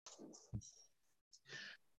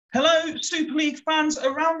Hello, Super League fans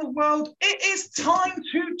around the world. It is time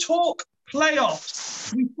to talk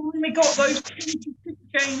playoffs. We finally got those 26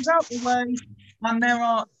 games out the way, and there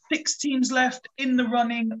are 6 teams left in the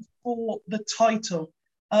running for the title.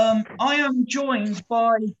 I am joined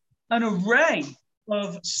by an array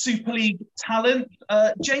of Super League talent.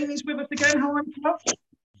 Jamie's with us again. How are you?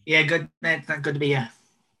 Yeah, good, mate. Good to be here.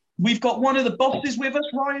 We've got one of the bosses with us.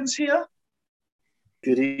 Ryan's here.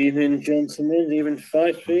 Good evening, gentlemen. Even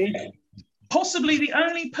 5 feet. Possibly the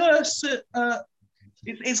only person,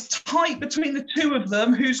 it's tight between the two of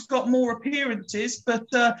them who's got more appearances, but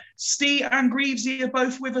Steve and Greavesy are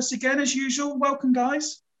both with us again as usual. Welcome,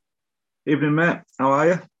 guys. Evening, Matt. How are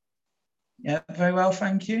you? Yeah, very well,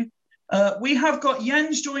 thank you. We have got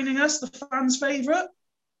Jens joining us, the fans' favourite.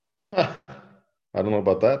 I don't know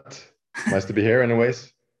about that. Nice to be here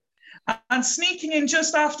anyways. And sneaking in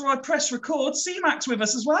just after I press record, C-Mac's with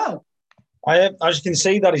us as well. As you can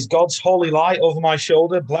see, that is God's holy light over my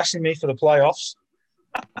shoulder, blessing me for the playoffs.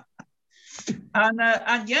 And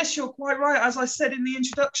yes, you're quite right. As I said in the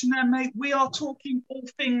introduction there, mate, we are talking all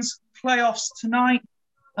things playoffs tonight.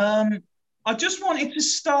 I just wanted to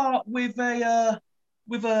start with a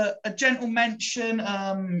gentle mention,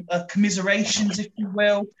 a commiserations, if you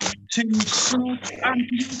will, to Scott and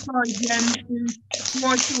Jens, who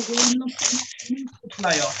I thought were not in the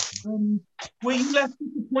playoff. Were you left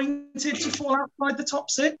disappointed to fall outside the top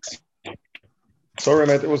 6? Sorry,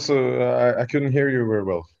 mate. It was I couldn't hear you very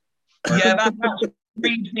well. Yeah, that's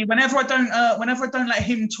reads me. Whenever I don't let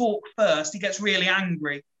him talk first, he gets really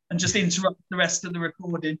angry and just interrupts the rest of the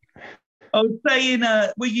recording. I was saying,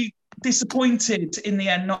 were you disappointed in the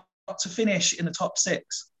end not to finish in the top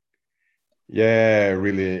 6? Yeah,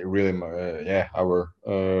 really, yeah. Our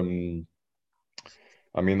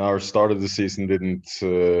start of the season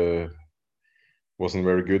wasn't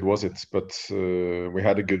very good, was it? But we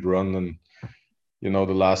had a good run, and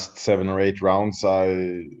the last 7 or 8 rounds,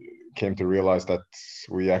 I came to realize that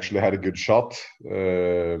we actually had a good shot.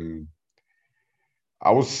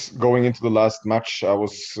 I was going into the last match. I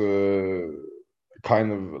was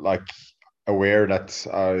kind of like aware that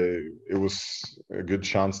it was a good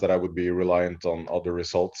chance that I would be reliant on other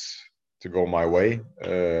results to go my way.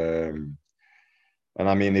 And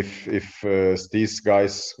I mean, if these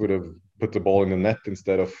guys would have put the ball in the net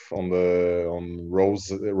instead of on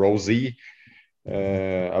Rosie,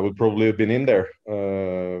 I would probably have been in there.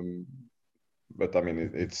 But I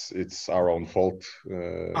mean, it's our own fault.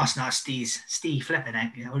 That's not Steve's. Steve flipping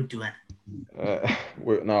out. What are you doing?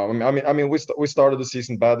 We started the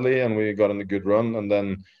season badly and we got on a good run, and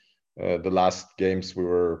then the last games we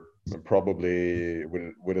were probably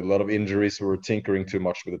with a lot of injuries. We were tinkering too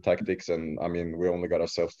much with the tactics, and I mean, we only got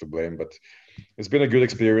ourselves to blame. But it's been a good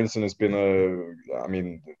experience, and it's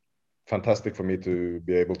been fantastic for me to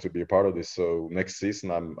be able to be a part of this. So next season,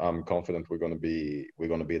 I'm confident we're gonna be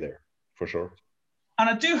there for sure. And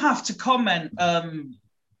I do have to comment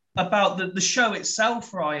about the show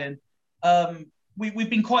itself, Ryan. We've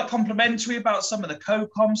been quite complimentary about some of the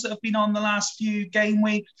co-coms that have been on the last few game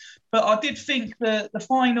weeks, but I did think that the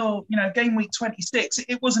final, game week 26,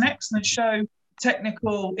 it was an excellent show,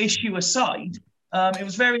 technical issue aside. It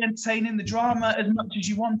was very entertaining. The drama, as much as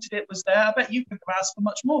you wanted it, was there. I bet you couldn't have asked for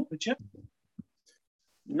much more, could you?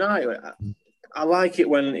 No, I like it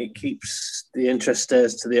when it keeps the interest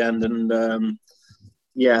stays to the end, and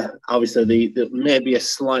obviously the maybe a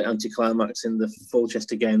slight anticlimax in the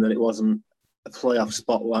Fulchester game that it wasn't a playoff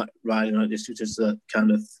spotlight riding on it, just the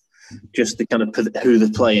kind of who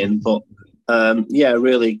they're playing. But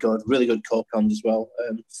really good co-coms as well.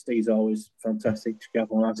 Steve's always fantastic to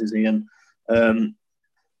get on, as is Ian. As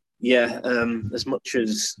much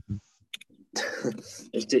as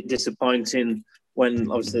it's disappointing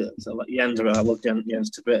when obviously Jens, I loved Jens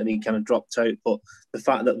to bit and he kind of dropped out, but the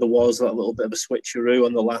fact that there was that little bit of a switcheroo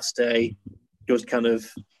on the last day did add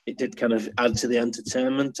to the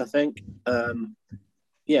entertainment, I think. I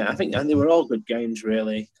think, and they were all good games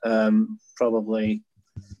really. Probably,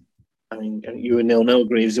 I mean, you were 0-0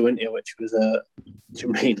 Greaves, weren't you? Which was that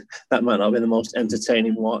might not have been the most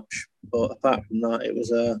entertaining watch, but apart from that, it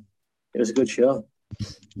was a good show.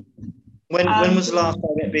 When was the last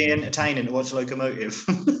time it being entertaining to watch Locomotive?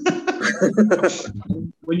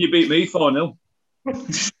 When you beat me 4-0.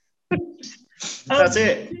 That's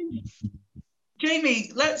it.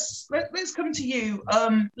 Jamie, let's come to you.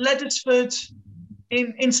 Leddersford,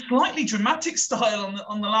 in slightly dramatic style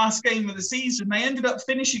on the last game of the season, they ended up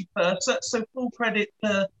finishing first. So full credit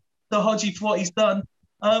to Hodgie for what he's done.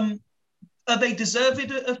 Are they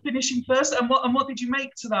deserved of finishing first? And what did you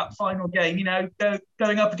make to that final game?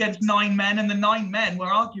 Going up against 9 men, and the 9 men were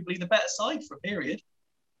arguably the better side for a period.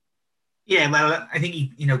 Yeah, well, I think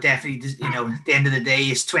he, definitely does. At the end of the day,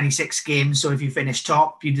 it's 26 games. So if you finish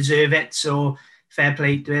top, you deserve it. So fair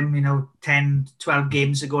play to him. 10, 12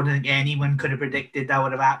 games ago, I don't think anyone could have predicted that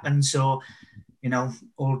would have happened. So,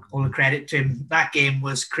 all the credit to him. That game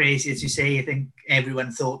was crazy, as you say. I think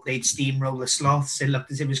everyone thought they'd steamroll the Sloths. It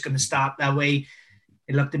looked as if it was going to start that way.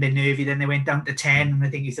 It looked a bit nervy. Then they went down to 10, and I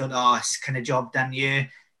think you thought, oh, it's kind of job done here.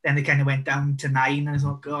 Then they kind of went down to 9, and I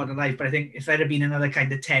thought, God alive. But I think if there had been another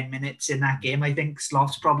kind of 10 minutes in that game, I think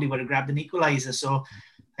Sloths probably would have grabbed an equaliser. So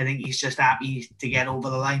I think he's just happy to get over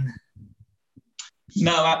the line.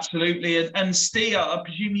 No, absolutely. And Steve, I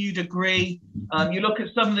presume you'd agree. You look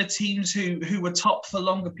at some of the teams who were top for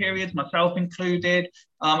longer periods, myself included.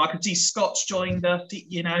 I could see Scott's joined us.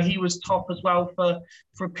 He was top as well for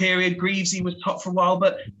a period. Greavesy was top for a while,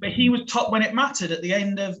 but he was top when it mattered at the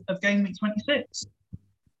end of game week 26.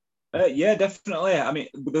 Yeah, definitely. I mean,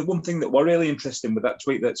 the one thing that was really interesting with that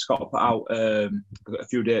tweet that Scott put out a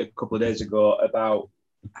couple of days ago about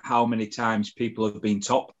how many times people have been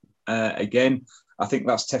top. Again, I think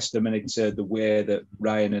that's testimony to the way that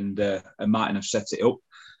Ryan and Martin have set it up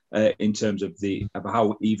in terms of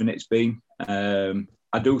how even it's been.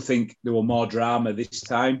 I do think there were more drama this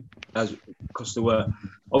time because there were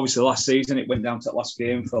obviously last season it went down to that last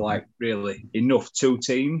game for like really enough. Two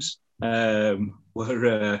teams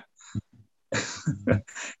were.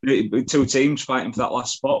 Two teams fighting for that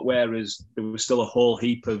last spot, whereas there was still a whole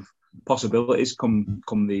heap of possibilities come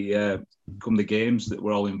the games that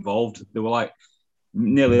were all involved. There were like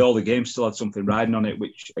nearly all the games still had something riding on it,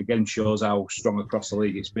 which again shows how strong across the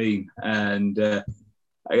league it's been. And I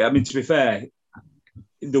mean, to be fair,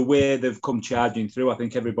 the way they've come charging through, I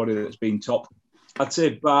think everybody that's been top, I'd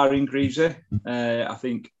say barring Greavesy, I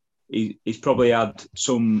think he's probably had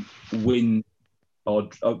some win or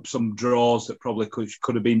some draws that probably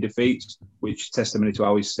could have been defeats, which is testimony to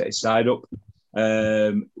how he's set his side up.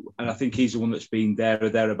 And I think he's the one that's been there or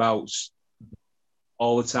thereabouts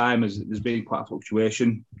all the time. There's been quite a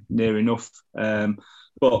fluctuation, near enough.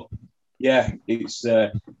 But yeah, it's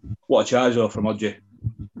what a charge though from Odgie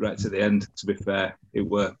right to the end. To be fair, it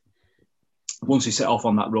were once he set off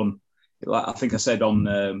on that run. Like I think I said on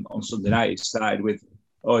Sunday night, it started with,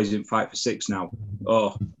 "Oh, he's in fight for 6 now."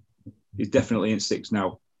 Oh, he's definitely in 6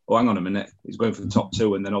 now. Oh, hang on a minute, he's going for the top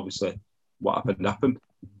 2, and then obviously what happened.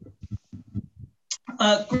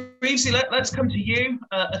 Greavesy, let's come to you.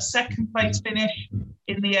 A second place finish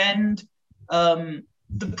in the end. The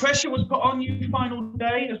pressure was put on you final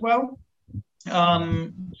day as well. Is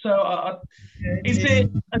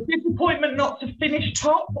it a disappointment not to finish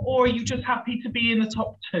top, or are you just happy to be in the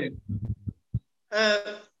top 2?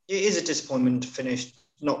 It is a disappointment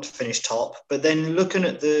not to finish top, but then looking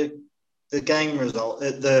at the game result,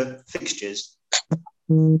 the fixtures, I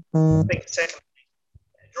think second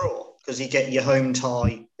draw, because you get your home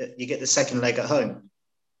tie, you get the second leg at home,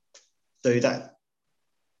 so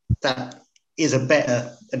that is a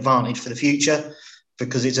better advantage for the future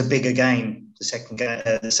because it's a bigger game, the second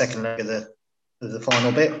leg of the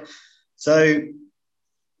final bit. So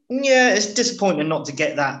yeah, it's disappointing not to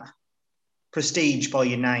get that prestige by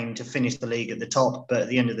your name to finish the league at the top, but at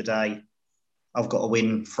the end of the day, I've got to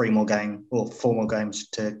win 4 more games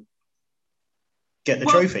to get the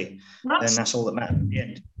trophy. Then that's all that matters at the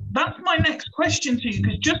end. That's my next question to you,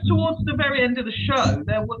 because just towards the very end of the show,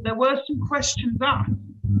 there were some questions asked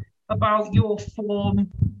about your form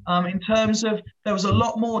in terms of there was a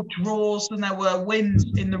lot more draws than there were wins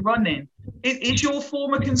in the run-in. Is your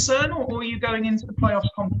form a concern, or are you going into the playoffs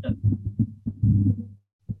confident?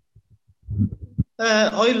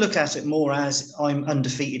 I look at it more as I'm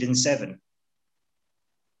undefeated in 7,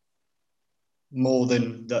 more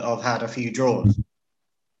than that I've had a few draws.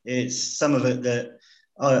 It's some of it that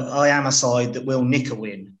I am a side that will nick a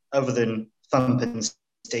win, other than thumping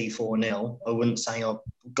Steve 4-0. I wouldn't say I've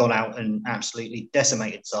gone out and absolutely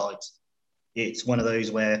decimated sides. It's one of those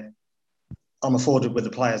where I'm afforded with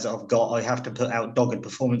the players that I've got. I have to put out dogged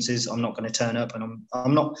performances. I'm not going to turn up, and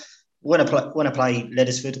I'm not. When I play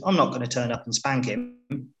Leddersford, I'm not going to turn up and spank him.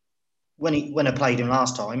 When I played him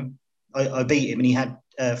last time, I beat him and he had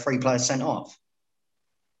 3 players sent off.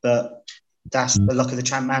 But that's the luck of the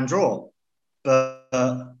champ man draw. But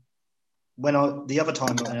the other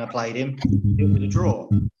time when I played him, it was a draw.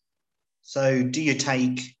 So do you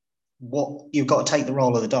take what you've got to take the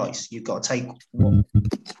roll of the dice? You've got to take what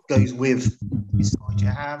goes with the side you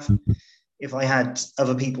have. If I had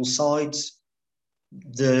other people's sides,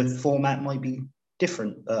 the format might be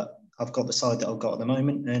different, but I've got the side that I've got at the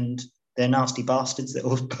moment, and they're nasty bastards that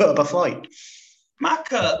will put up a fight.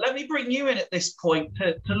 Maka, let me bring you in at this point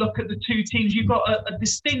to look at the two teams. You've got a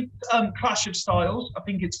distinct clash of styles, I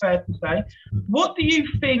think it's fair to say. What do you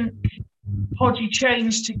think Hodgie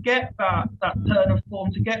changed to get that turn of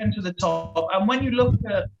form, to get into the top? And when you look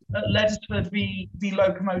at Leadersford v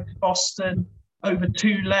Locomotive Boston over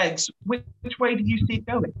 2 legs, which way do you see it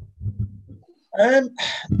going?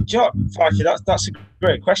 Frankie, that's a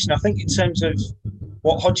great question. I think in terms of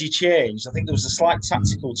what Hodgie changed, I think there was a slight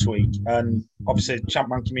tactical tweak, and obviously,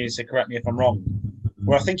 Champman community, correct me if I'm wrong,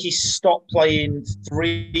 where I think he stopped playing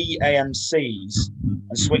 3 AMCs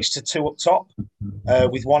and switched to 2 up top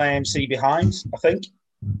with 1 AMC behind, I think.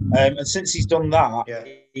 And since he's done that,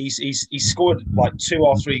 he's scored like 2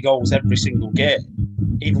 or 3 goals every single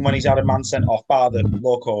game, even when he's had a man sent off, bar the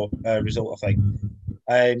Loco result, I think.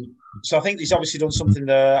 So I think he's obviously done something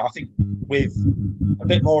there, I think, with a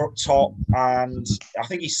bit more up top, and I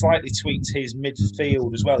think he slightly tweaked his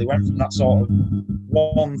midfield as well. He went from that sort of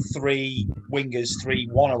 1-3 wingers,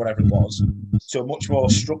 3-1 or whatever it was, to a much more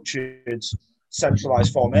structured,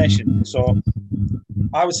 centralised formation. So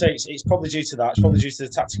I would say it's probably due to that. It's probably due to the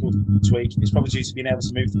tactical tweak. It's probably due to being able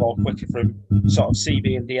to move the ball quicker from sort of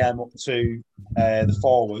CB and DM up to the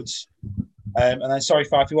forwards. And then, sorry,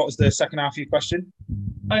 Fifey, what was the second half of your question?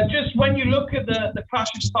 Just when you look at the clash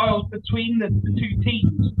of styles between the two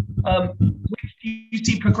teams, which do you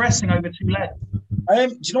see progressing over 2 legs?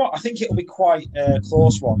 Do you know what? I think it'll be quite a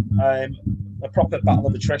close one, a proper battle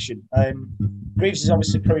of attrition. Greaves has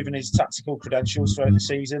obviously proven his tactical credentials throughout the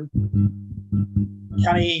season.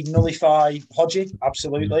 Can he nullify Hodgie?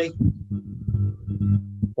 Absolutely.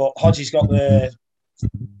 But Hodgie's got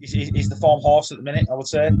he's the form horse at the minute, I would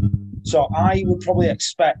say. So I would probably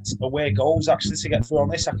expect away goals actually to get through on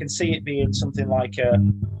this. I can see it being something like a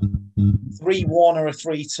 3-1 or a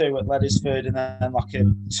 3-2 at Leadersford, and then like a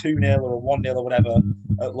 2-0 or a 1-0 or whatever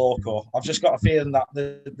at Loco. I've just got a feeling that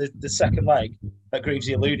the second leg that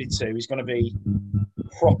Greavesy alluded to is going to be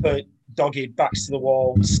proper dogged, backs to the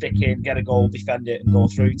wall, stick in, get a goal, defend it, and go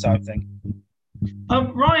through type thing.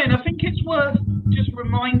 Ryan, I think it's worth just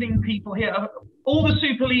reminding people here, all the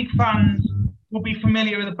Super League fans will be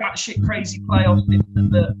familiar with the batshit crazy playoff system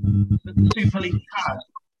that the Super League has.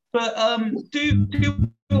 But do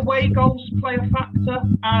away goals play a factor?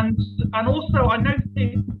 And also, I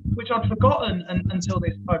noticed, which I'd forgotten until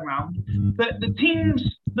this time round, that the teams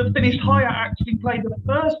that finished higher actually played the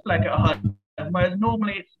first leg at home, whereas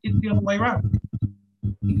normally it's the other way around.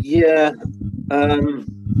 Yeah. I'm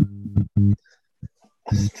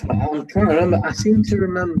trying to remember. I seem to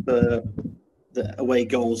remember that away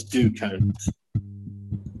goals do count.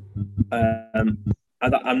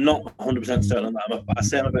 I'm not 100% certain on that, but I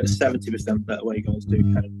say I'm about 70% that away goals do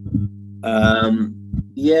count. I'm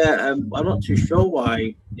not too sure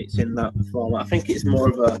why it's in that format. I think it's more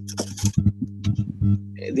of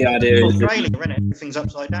the idea is Australia, isn't it? Everything's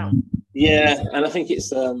upside down. Yeah, and I think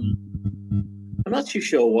it's I'm not too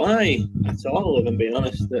sure why at all, if I'm being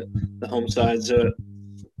honest, that the home sides are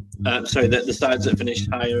that the sides that finished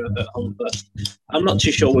higher at home first. I'm not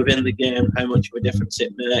too sure within the game how much of a difference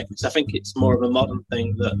it makes. I think it's more of a modern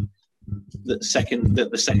thing that the second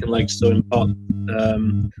leg's so important.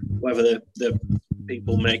 Whether the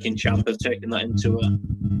people making champ have taken that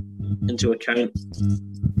into account,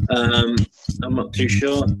 I'm not too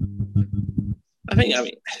sure. I mean,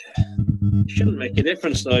 it shouldn't make a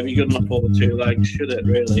difference though if you're good enough over 2 legs, should it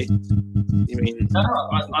really? You mean? No,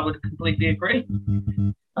 I would completely agree.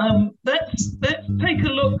 Let's take a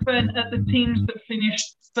look then at the teams that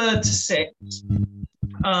finished 3rd to 6th.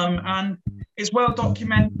 And it's well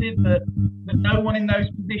documented that no one in those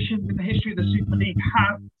positions in the history of the Super League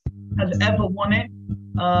has ever won it.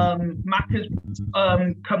 Mac has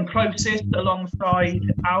come closest alongside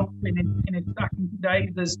Alf in his second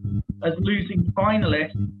days as losing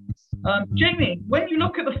finalist. Jamie, when you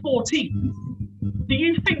look at the 4 teams, do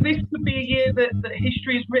you think this could be a year that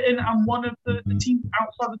history is written and one of the teams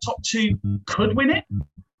outside the top 2 could win it?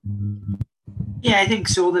 Yeah, I think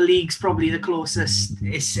so. The league's probably the closest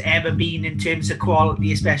it's ever been in terms of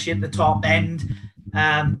quality, especially at the top end.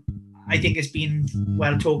 I think it's been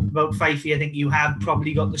well talked about, Fifey. I think you have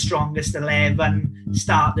probably got the strongest 11,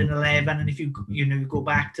 starting 11. And if you go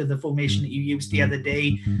back to the formation that you used the other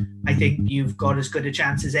day, I think you've got as good a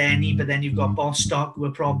chance as any. But then you've got Bostock, who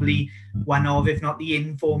are probably one of, if not the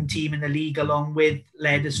informed team in the league, along with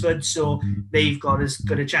Leadersford. So they've got as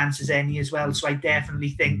good a chance as any as well. So I definitely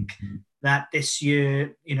think that this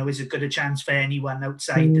year, is as good a chance for anyone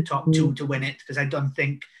outside the top 2 to win it, because I don't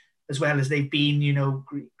think, as well as they've been,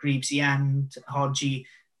 Greavesy and Hodgie,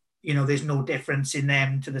 there's no difference in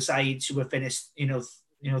them to the sides who have finished,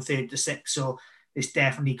 3rd to 6th. So this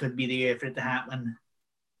definitely could be the year for it to happen.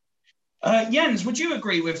 Jens, would you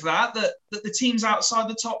agree with that the teams outside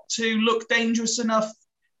the top two look dangerous enough,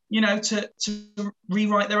 to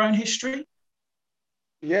rewrite their own history?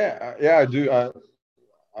 Yeah, I do.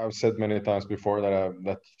 I've said many times before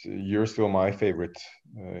that you're still my favorite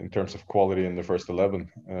in terms of quality in the first 11,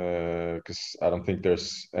 because I don't think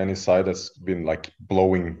there's any side that's been like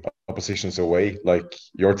blowing oppositions away like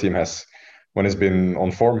your team has when it's been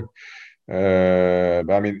on form.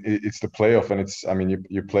 But I mean, it's the playoff, and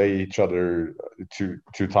you play each other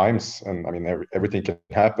two times, and I mean everything can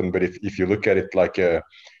happen. But if you look at it like in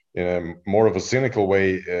a more of a cynical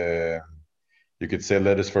way, you could say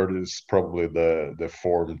Ledesford is probably the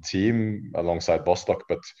form team alongside Bostock,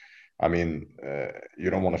 but I mean, you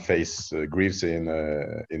don't want to face Greaves in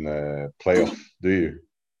a playoff, do you?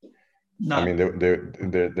 No. I mean,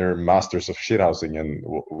 they're masters of shithousing, and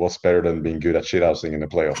what's better than being good at shithousing in a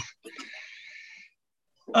playoff?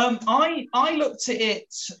 I looked at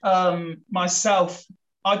it myself.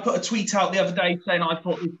 I put a tweet out the other day saying I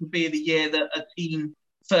thought this would be the year that a team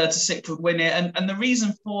third to sixth would win it, and the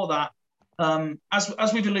reason for that,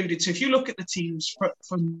 as we've alluded to, if you look at the teams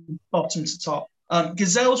from bottom to top,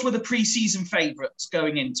 Gazelles were the pre-season favourites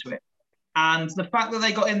going into it, and the fact that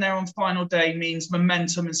they got in there on final day means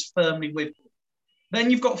momentum is firmly with them. Then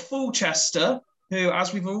you've got Fulchester, who,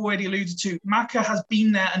 as we've already alluded to, Maka has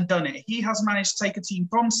been there and done it. He has managed to take a team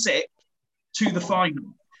from sixth to the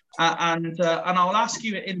final. And I'll ask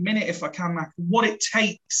you in a minute, if I can, Maka, what it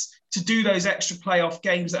takes to do those extra playoff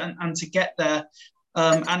games and to get there.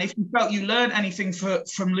 And if you felt you learned anything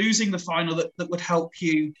from losing the final that would help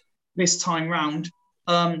you this time round.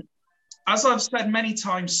 As I've said many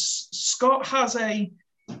times, Scott has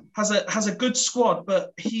a good squad,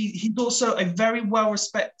 but he's also a very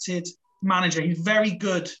well-respected manager. He's very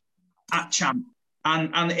good at champ,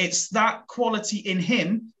 and it's that quality in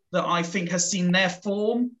him that I think has seen their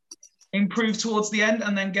form improve towards the end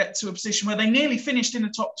and then get to a position where they nearly finished in the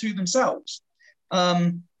top two themselves.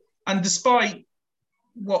 And despite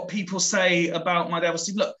what people say about my Devils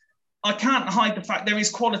team, look, I can't hide the fact there is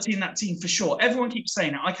quality in that team for sure. Everyone keeps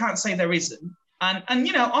saying it. I can't say there isn't. And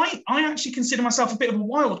I actually consider myself a bit of a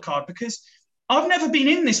wild card because I've never been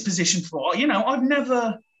in this position before. I've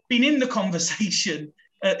never been in the conversation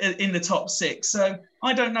in the top six. So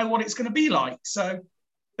I don't know what it's going to be like. So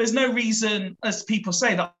there's no reason, as people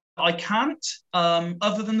say, that I can't,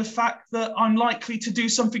 other than the fact that I'm likely to do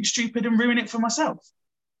something stupid and ruin it for myself.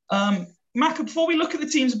 Maka, before we look at the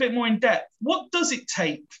teams a bit more in depth, what does it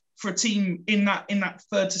take for a team in that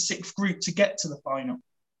third to sixth group to get to the final?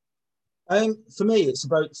 For me, it's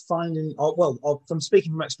about finding, from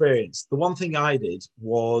speaking from experience, the one thing I did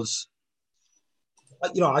was,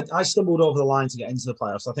 I stumbled over the line to get into the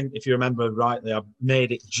playoffs. I think if you remember rightly, I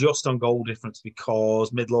made it just on goal difference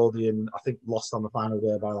because Midlothian, I think, lost on the final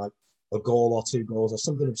day by like a goal or 2 goals or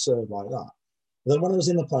something absurd like that. But then when I was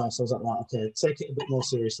in the playoffs, I was like, okay, take it a bit more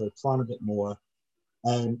seriously, plan a bit more.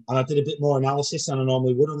 And I did a bit more analysis than I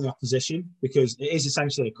normally would on the opposition because it is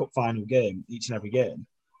essentially a cup final game, each and every game.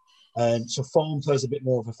 So form plays a bit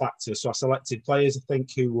more of a factor. So I selected players, I think,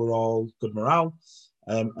 who were all good morale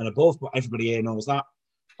and above, but everybody here knows that.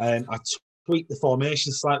 I tweaked the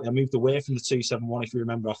formation slightly. I moved away from the 2-7-1, if you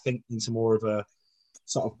remember, I think, into more of a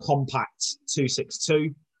sort of compact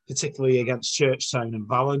 2-6-2, particularly against Churchtown and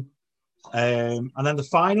Vallon. And then the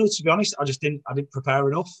final, to be honest, I didn't prepare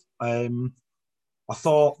enough. I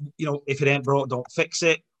thought, if it ain't broke, don't fix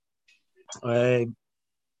it.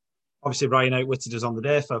 Obviously, Ryan outwitted us on the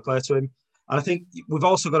day, fair play to him. And I think we've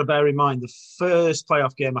also got to bear in mind the first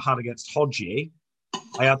playoff game I had against Hodgie,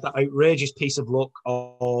 I had that outrageous piece of luck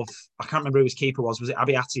of, I can't remember who his keeper was it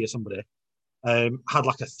Abiati or somebody? Had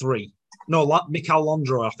like a 3. No, Mikhail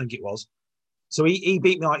Londro, I think it was. So he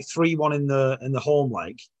beat me like 3-1 in the home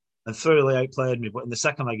leg and thoroughly outplayed me. But in the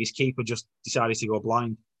second leg, his keeper just decided to go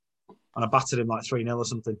blind. And I battered him like 3-0 or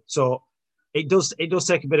something. So it does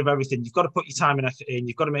take a bit of everything. You've got to put your time and effort in.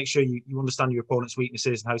 You've got to make sure you understand your opponent's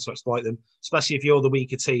weaknesses and how to exploit them, especially if you're the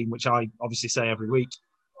weaker team, which I obviously say every week.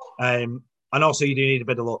 And also you do need a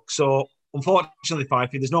bit of luck. So unfortunately,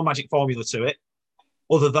 Fifey, there's no magic formula to it.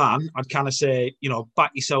 Other than I'd kind of say,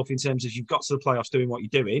 back yourself in terms of you've got to the playoffs doing what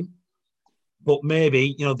you're doing. But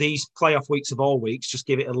maybe, these playoff weeks of all weeks, just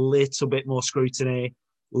give it a little bit more scrutiny,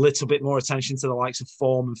 a little bit more attention to the likes of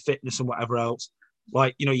form and fitness and whatever else.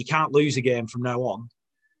 Like, you can't lose a game from now on.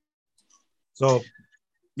 So,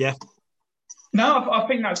 yeah. No, I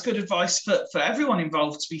think that's good advice for everyone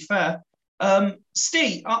involved, to be fair.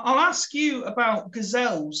 Steve, I'll ask you about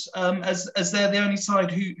Gazelles, as they're the only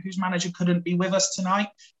side whose manager couldn't be with us tonight.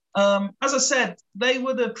 As I said, they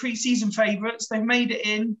were the pre-season favourites. They made it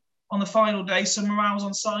in on the final day, so morale's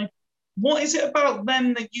on side. What is it about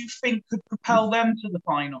them that you think could propel them to the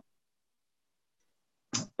final?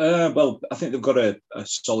 Well, I think they've got a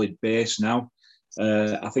solid base now.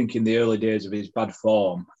 I think in the early days of his bad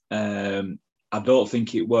form, I don't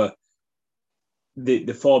think it were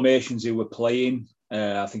the formations he were playing.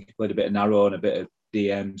 I think he played a bit of narrow and a bit of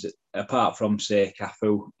DMs. Apart from, say,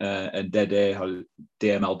 Cafu and Dede or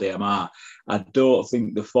DML, DMR, I don't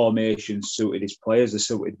think the formation suited his players. They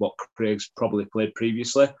suited what Craig's probably played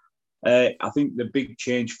previously. I think the big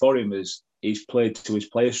change for him is he's played to his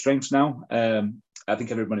player strengths now. I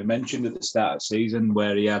think everybody mentioned at the start of the season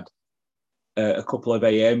where he had a couple of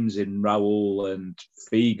AMs in Raul and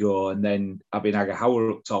Figo, and then having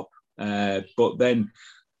Agahauer up top. But then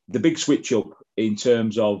the big switch up in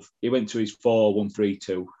terms of he went to his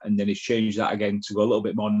 4-1-3-2, and then he's changed that again to go a little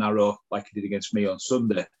bit more narrow, like he did against me on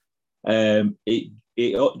Sunday. It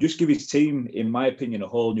just gives his team, in my opinion, a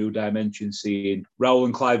whole new dimension, seeing Raul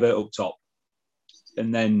and Kluivert up top,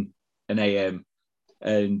 and then an AM.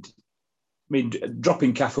 And I mean,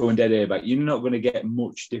 dropping Cafu and Dede back, you're not going to get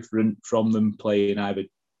much different from them playing either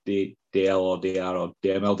DL or DR or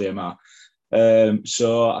DML, DMR.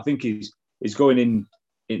 So I think he's going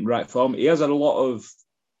in right form. He has had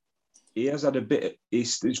a bit.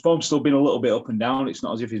 His form's still been a little bit up and down. It's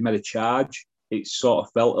not as if he's made a charge. It's sort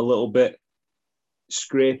of felt a little bit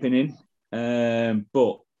scraping in,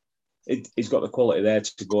 but he's got the quality there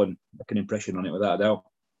to go and make an impression on it without a doubt.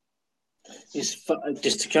 Just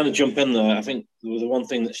to kind of jump in there, I think the one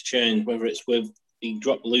thing that's changed, whether it's with he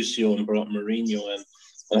dropped Lucio and brought Mourinho in,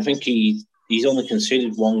 and I think he's only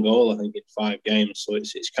conceded one goal, I think, in 5 games. So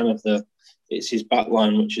it's kind of it's his back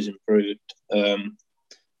line which has improved.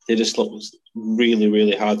 They just look really,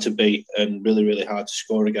 really hard to beat and really, really hard to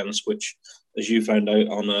score against, which, as you found out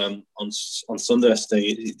on Sunday,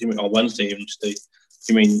 Steve, or Wednesday, even, Steve,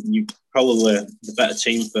 you mean you probably the better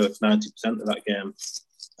team for 90% of that game.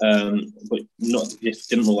 But it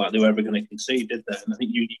didn't look like they were ever going to concede, did they? And I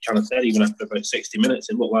think you kind of said even after about 60 minutes,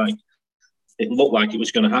 it looked like it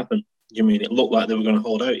was going to happen. You mean it looked like they were going to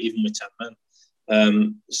hold out even with 10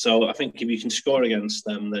 men. So I think if you can score against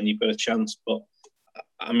them, then you've got a chance. But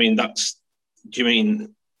I mean, do you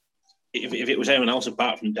mean if it was anyone else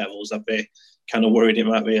apart from Devils, I'd be kind of worried it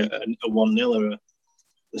might be a 1-0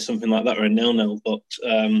 or something like that, or a 0-0. But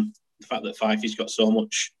the fact that Fifey's got so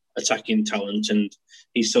much attacking talent and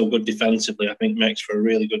he's so good defensively, I think makes for a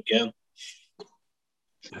really good game.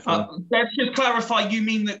 Dev, to clarify, you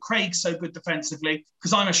mean that Craig's so good defensively?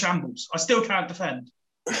 Because I'm a shambles. I still can't defend.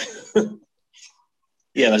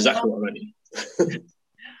 Yeah, that's exactly what I mean.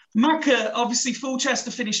 Macca, obviously,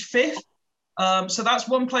 Fulchester finished 5th. So that's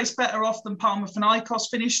one place better off than Panathinaikos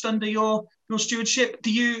finished under your stewardship.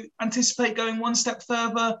 Do you anticipate going one step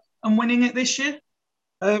further and winning it this year?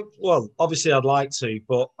 Well, obviously I'd like to,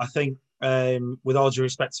 but I think with all due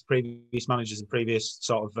respect to previous managers and previous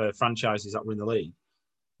sort of franchises that were in the league,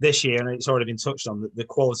 this year, and it's already been touched on, the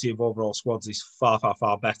quality of overall squads is far, far,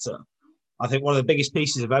 far better. I think one of the biggest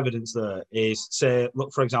pieces of evidence there is, say,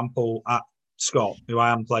 look, for example, at Scott, who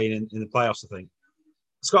I am playing in the playoffs, I think.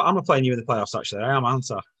 Scott, I'm not playing you in the playoffs, actually. I am, aren't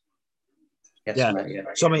I? Yes, yeah.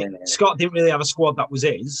 So, I mean, Scott didn't really have a squad that was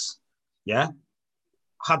his. Yeah.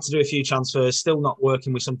 Had to do a few transfers, still not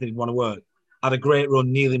working with something he'd want to work. Had a great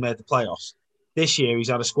run, nearly made the playoffs. This year, he's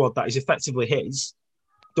had a squad that is effectively his,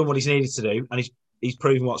 done what he's needed to do, and he's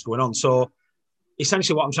proven what's going on. So,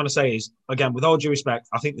 essentially what I'm trying to say is, again, with all due respect,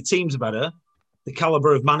 I think the teams are better. The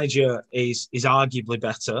calibre of manager is arguably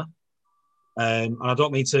better. And I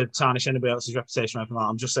don't mean to tarnish anybody else's reputation or anything like that.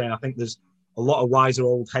 I'm just saying I think there's a lot of wiser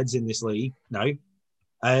old heads in this league now.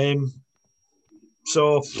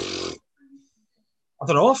 So, I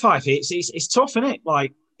don't know, Fifey. It's tough, isn't it?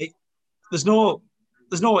 Like, there's no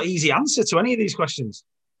easy answer to any of these questions.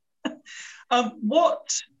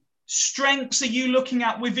 What strengths are you looking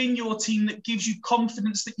at within your team that gives you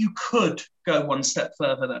confidence that you could go one step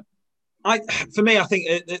further then? For me, I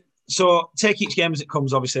think, so take each game as it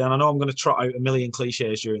comes, obviously, and I know I'm going to trot out a million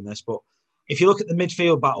cliches during this, but if you look at the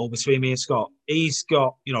midfield battle between me and Scott, he's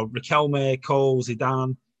got, Riquelme, Cole,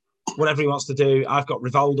 Zidane, whatever he wants to do. I've got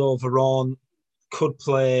Rivaldo, Veron, could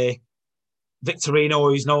play Victorino,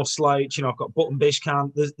 who's no slouch. I've got Button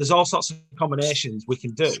Bishkan. There's all sorts of combinations we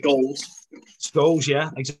can do. Skulls,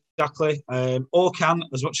 yeah, exactly. Okan,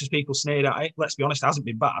 as much as people sneered at it, let's be honest, hasn't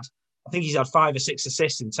been bad. I think he's had 5 or 6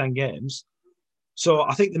 assists in 10 games. So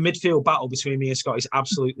I think the midfield battle between me and Scott is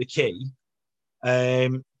absolutely key.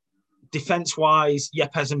 Defence-wise,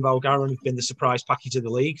 Yepes and Valgarin have been the surprise package of the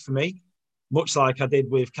league for me, much like I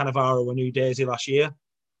did with Cannavaro and Udeze last year.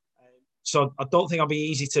 So I don't think I'll be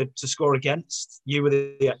easy to score against. You were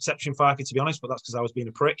the exception, Farky, to be honest, but that's because I was being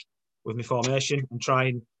a prick with my formation and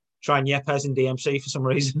trying Yepes in DMC for some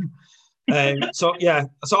reason. So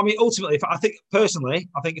I mean, ultimately, I think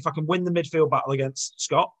if I can win the midfield battle against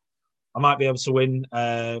Scott, I might be able to win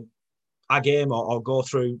a game or go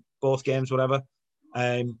through both games, whatever.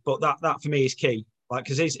 But that for me is key, like,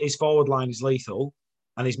 because his forward line is lethal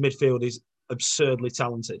and his midfield is absurdly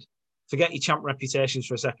talented. Forget your champ reputations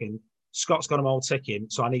for a second. Scott's got them all ticking,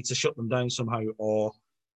 so I need to shut them down somehow or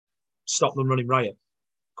stop them running riot,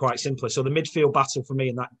 quite simply. So the midfield battle for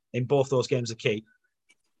me in both those games are key.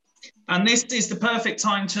 And this is the perfect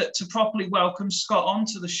time to properly welcome Scott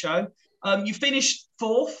onto the show. You finished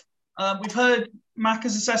fourth. We've heard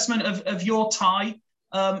Macca's assessment of your tie.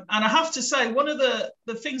 And I have to say, one of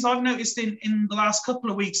the things I've noticed in the last couple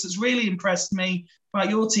of weeks that's really impressed me about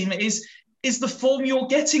your team is the form you're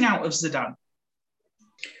getting out of Zidane.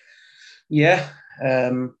 Yeah.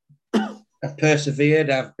 I've persevered.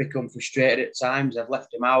 I've become frustrated at times. I've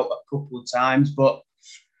left him out a couple of times. But,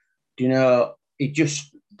 it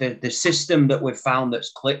just, the system that we've found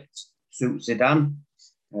that's clicked suits Zidane.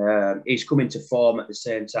 He's coming to form at the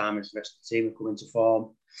same time as the rest of the team are coming to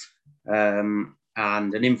form.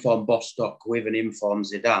 And an informed Bostock with an informed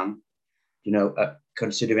Zidane,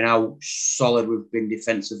 considering how solid we've been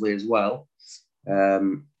defensively as well,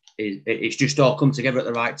 it's just all come together at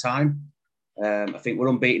the right time. I think we're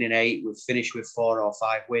unbeaten in 8. We've finished with 4 or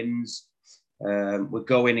 5 wins. We're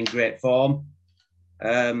going in great form.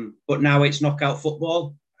 But now it's knockout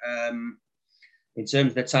football. In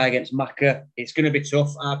terms of the tie against Macca, it's going to be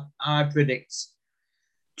tough. I predict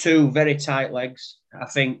 2 very tight legs. I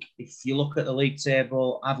think if you look at the league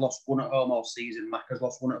table, I've lost 1 at home all season. Macca's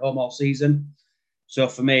lost 1 at home all season. So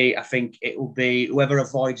for me, I think it will be whoever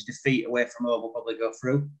avoids defeat away from home will probably go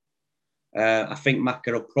through. I think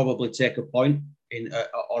Macca will probably take a point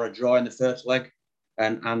or a draw in the first leg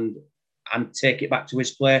and take it back to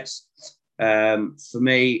his place. For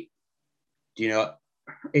me,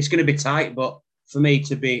 it's going to be tight, but for me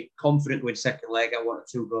to be confident with second leg, I want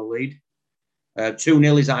a 2-goal lead.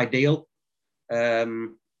 2-0 is ideal,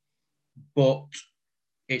 but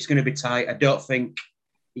it's going to be tight. I don't think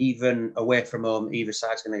even away from home, either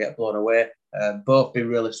side's going to get blown away. Both been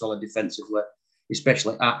really solid defensively,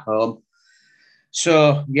 especially at home.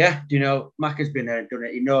 So yeah, Macca's been there and done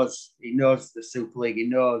it. He knows the Super League. He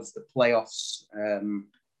knows the playoffs.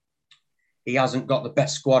 He hasn't got the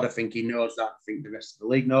best squad. I think he knows that. I think the rest of the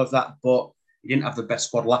league knows that. But he didn't have the best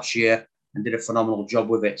squad last year and did a phenomenal job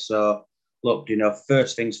with it. So look,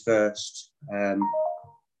 first things first.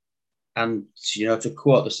 And to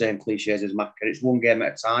quote the same cliches as Macca, it's 1 game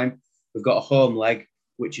at a time. We've got a home leg,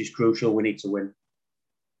 which is crucial. We need to win.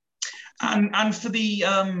 And for the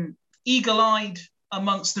eagle-eyed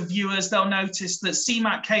amongst the viewers, they'll notice that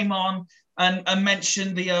CMAC came on and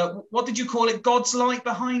mentioned the, what did you call it, God's light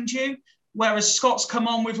behind you? Whereas Scott's come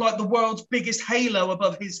on with like the world's biggest halo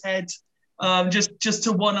above his head, just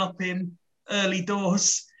to one-up him early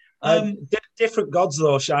doors. Different gods,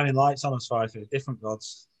 though, shining lights on us, Fifey. Different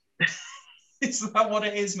gods. Is that what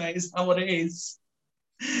it is, mate? Is that what it is?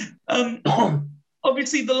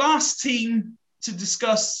 Obviously, the last team to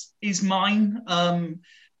discuss is mine.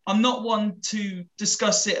 I'm not one to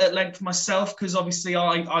discuss it at length myself because obviously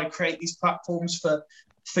I create these platforms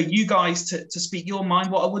for you guys to speak your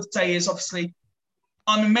mind. What I would say is obviously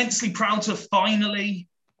I'm immensely proud to have finally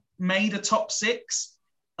made a top 6.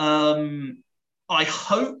 I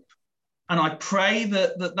hope and I pray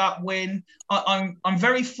that win. I'm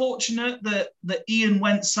very fortunate that Ian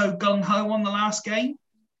went so gung-ho on the last game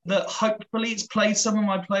that hopefully it's played some of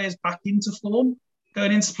my players back into form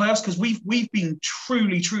going into playoffs because we've been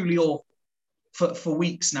truly awful for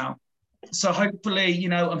weeks now. So hopefully,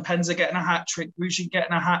 and Penza getting a hat trick, Rushi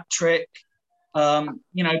getting a hat trick,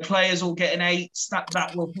 players all getting 8s.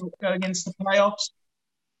 That will help going into the playoffs.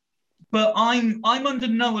 But I'm under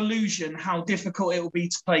no illusion how difficult it will be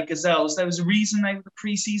to play Gazelles. There was a reason they were the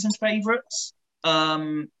preseason favourites,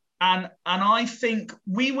 and I think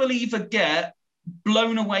we will either get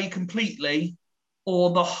blown away completely,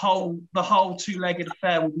 or the whole 2-legged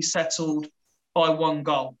affair will be settled by 1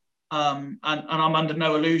 goal. And I'm under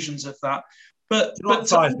no illusions of that. But I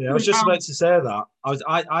was just about to say that.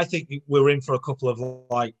 I think we're in for a couple of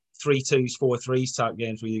like 3-2s, 4-3s type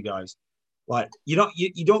games with you guys. Like you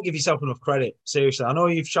don't give yourself enough credit. Seriously, I know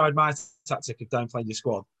you've tried my tactic of downplaying your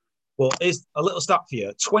squad, but is a little stat for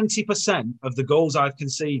you: 20% of the goals I've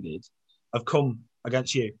conceded have come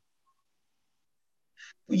against you.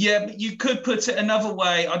 Yeah, but you could put it another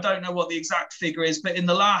way. I don't know what the exact figure is, but in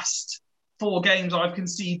the last 4 games, I've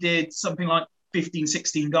conceded something like 15,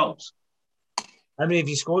 16 goals. How many have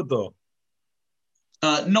you scored though?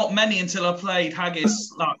 Not many until I played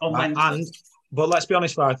Haggis on Wednesday. But let's be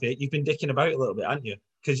honest, Fifey, you've been dicking about a little bit, haven't you?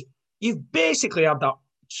 Because you've basically had that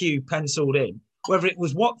cue penciled in. Whether it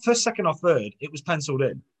was first, second, or third, it was penciled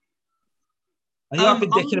in. And you have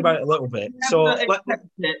been dicking about it a little bit. So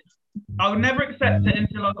I would never accept it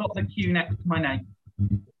until I got the cue next to my name.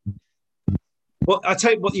 Well, I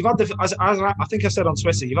tell you what, you've had as I think I said on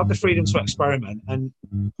Twitter, you've had the freedom to experiment, and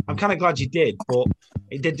I'm kind of glad you did, but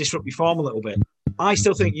it did disrupt your form a little bit. I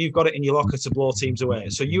still think you've got it in your locker to blow teams away.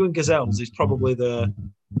 So you and Gazelles is probably the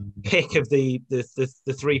pick of the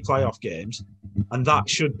 3 playoff games, and that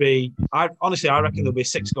should be. I reckon there'll be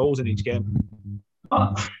 6 goals in each game.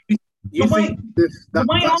 You think the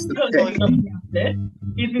way I'm looking at it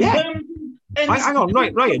is in terms. Hang on,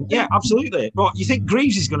 right, Ryan. Yeah, absolutely. But you think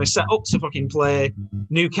Greaves is going to set up to fucking play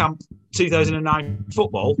New Camp 2009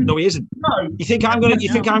 football? No, he isn't. No. You think I'm going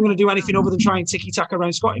to do anything other than try and ticky tack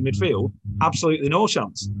around Scott in midfield? Absolutely no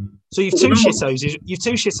chance. So you've 2 shithouses. You've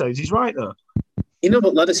 2 shithouses, right there. You know,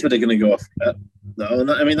 but Ladysford are going to go off.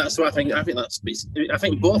 I mean, that's what I think. I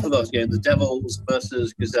think both of those games, the Devils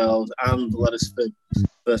versus Gazelles and Ladysford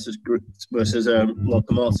versus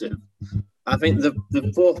Locomotive, I think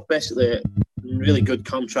they're both basically really good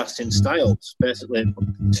contrasting styles. Basically,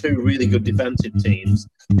 2 really good defensive teams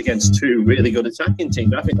against 2 really good attacking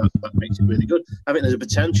teams. I think that makes it really good. I think there's a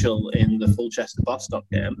potential in the Fulchester Bostock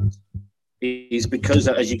game. Is because,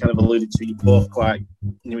 as you kind of alluded to, you're both quite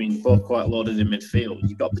loaded in midfield.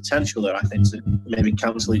 You've got potential there, I think, to maybe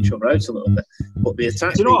cancel each other out a little bit. But the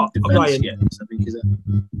attacking defence games, I think, is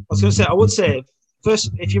it. I would say, first,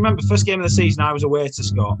 if you remember, first game of the season, I was away to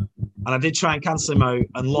Scott, and I did try and cancel him out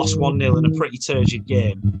and lost 1-0 in a pretty turgid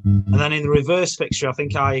game. And then in the reverse fixture, I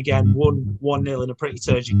think I again won 1-0 in a pretty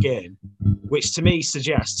turgid game, which to me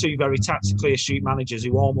suggests 2 very tactically astute managers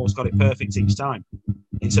who almost got it perfect each time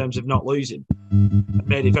in terms of not losing, and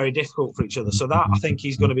made it very difficult for each other. So that, I think,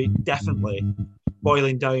 he's going to be definitely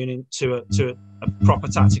boiling down into a proper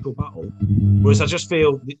tactical battle. Whereas I just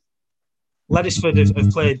feel Ladysford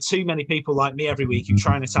have played too many people like me every week who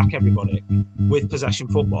try and attack everybody with possession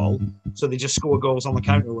football, so they just score goals on the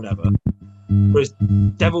counter or whatever. Whereas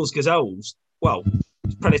Devils, Gazelles, well,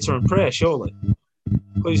 it's predator and prey, surely.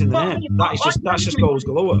 Clues in the name. That's just goals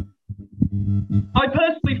galore. I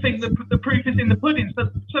personally think the proof is in the pudding.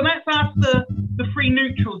 So let's ask the 3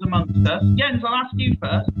 neutrals amongst us. Jens, I'll ask you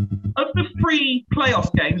first. Of the 3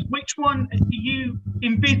 playoff games, which one do you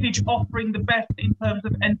envisage offering the best in terms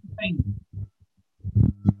of entertainment?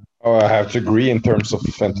 Oh, I have to agree in terms of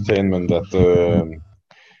entertainment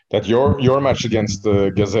that your match against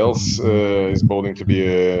the Gazelles is boding to be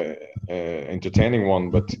a entertaining one.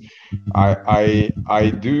 But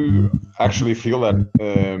I do actually feel that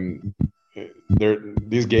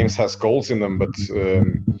these games has goals in them. But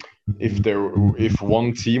if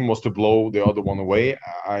one team was to blow the other one away,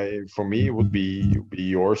 for me it would be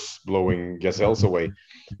yours blowing Gazelles away.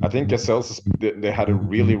 I think Gazelles they had a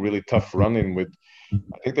really tough run in with.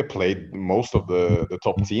 I think they played most of the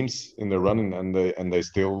top teams in the run, and they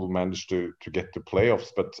still managed to get to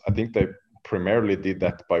playoffs. But I think they primarily did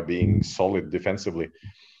that by being solid defensively.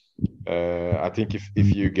 I think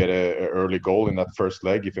if you get a early goal in that first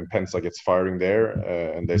leg, if Impensa gets firing there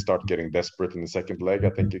and they start getting desperate in the second leg,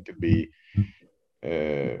 I think it could be.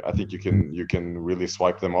 I think you can really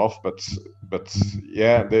swipe them off, but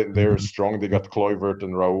yeah, they're strong. They got Kluivert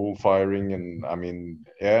and Raoul firing, and I mean,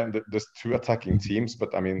 yeah, there's 2 attacking teams,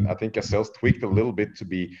 but I mean, I think Gazelles tweaked a little bit to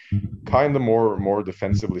be kind of more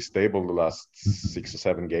defensively stable the last 6 or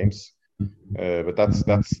 7 games. But that's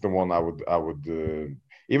the one I would.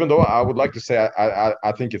 Even though I would like to say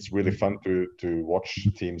I think it's really fun to watch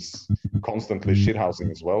teams constantly shithousing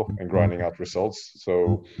as well and grinding out results.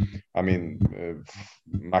 So, I mean,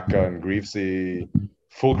 Macca and Greavesy,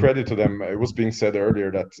 full credit to them. It was being said earlier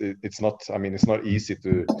that it's not easy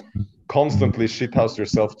to constantly shithouse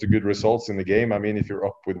yourself to good results in the game. I mean, if you're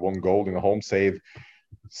up with 1 goal in a home save,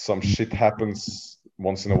 some shit happens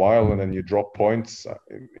once in a while and then you drop points.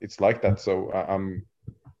 It's like that. So I'm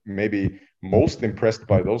maybe most impressed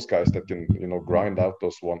by those guys that can, grind out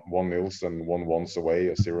those 1-0s and 1-1s away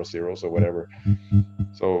or 0-0s or whatever.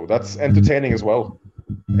 So that's entertaining as well.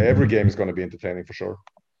 Every game is going to be entertaining for sure.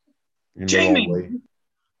 Jamie,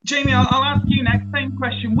 I'll ask you next. Same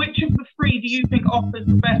question. Which of the 3 do you think offers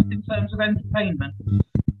the best in terms of entertainment?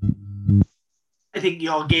 I think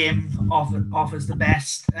your game offers the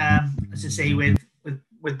best. As I say,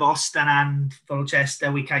 with Boston and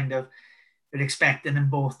Fulchester, we kind of we're expecting them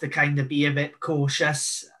both to kind of be a bit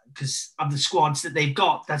cautious because of the squads that they've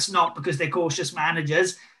got. That's not because they're cautious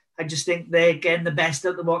managers. I just think they're getting the best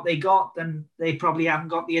out of what they got, and they probably haven't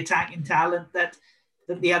got the attacking talent that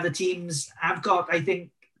the other teams have got. I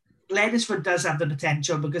think Leddersford does have the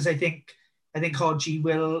potential, because I think Hodgie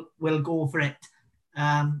will go for it.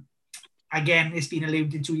 Again, it's been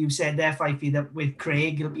alluded to, you said there, Fifey, that with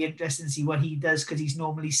Craig, it'll be interesting to see what he does, because he's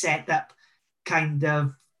normally set up kind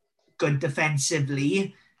of good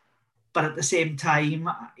defensively. But at the same time,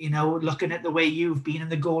 looking at the way you've been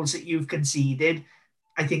and the goals that you've conceded,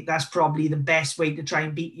 I think that's probably the best way to try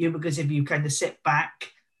and beat you, because if you kind of sit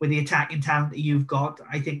back with the attacking talent that you've got,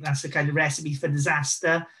 I think that's the kind of recipe for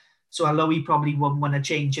disaster. So although he probably wouldn't want to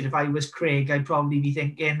change it, if I was Craig, I'd probably be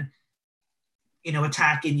thinking,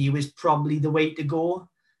 attacking you is probably the way to go.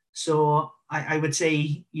 So I would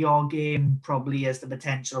say your game probably has the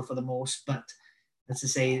potential for the most, but as I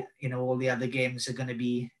say, all the other games are going to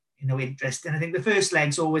be, interesting. I think the first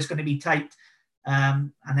leg's always going to be tight.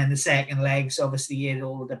 And then the second legs, obviously, it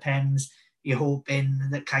all depends. You're hoping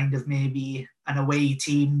that kind of maybe an away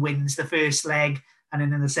team wins the first leg, and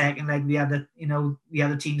then in the second leg, the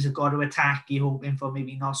other teams have got to attack. You're hoping for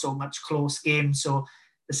maybe not so much close games. So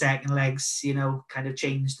the second legs, kind of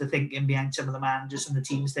change the thinking behind some of the managers and the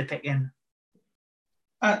teams they're picking.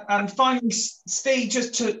 And finally, Steve,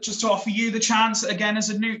 just to offer you the chance again as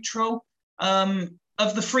a neutral,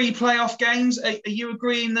 of the 3 playoff games, are you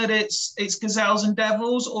agreeing that it's Gazelles and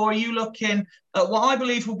Devils, or are you looking at what I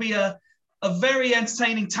believe will be a very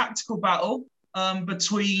entertaining tactical battle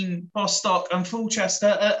between Bostock and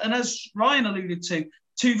Fulchester? And as Ryan alluded to,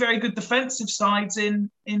 2 very good defensive sides in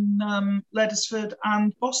Leddersford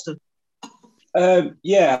and Boston.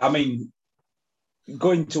 Yeah, I mean,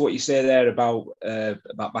 going to what you say there about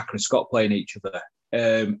Macker and Scott playing each other,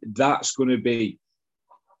 that's going to be,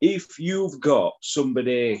 if you've got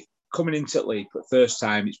somebody coming into the league for the first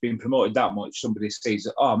time, it's been promoted that much, somebody sees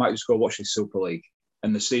that, I might just go watch this Super League,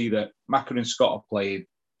 and they see that Macker and Scott are playing,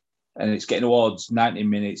 and it's getting towards 90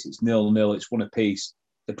 minutes, it's 0-0, it's 1 apiece.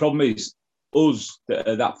 The problem is, us that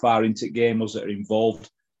are that far into the game, us that are involved,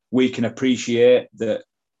 we can appreciate that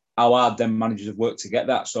how hard them managers have worked to get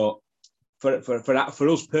that. So for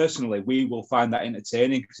us personally, we will find that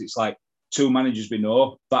entertaining, because it's like 2 managers we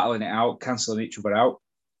know battling it out, cancelling each other out.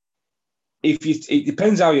 It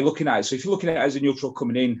depends how you're looking at it. So if you're looking at it as a neutral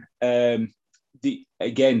coming in,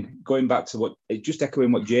 again, going back to just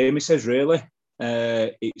echoing what Jamie says, really,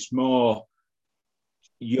 it's more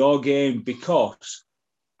your game, because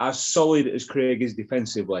as solid as Craig is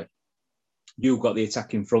defensively, you've got the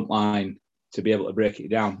attacking front line to be able to break it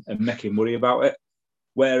down and make him worry about it.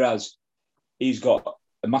 Whereas he's got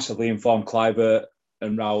a massively informed Clivert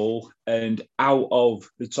and Raoul, and out of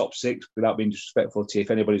the top 6, without being disrespectful to you, if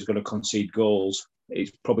anybody's going to concede goals,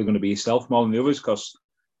 it's probably going to be yourself more than the others, because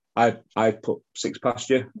I put 6 past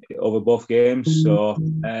you over both games. So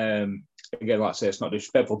again, like I say, it's not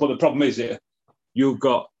disrespectful, but the problem is that you've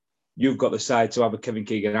got the side to have a Kevin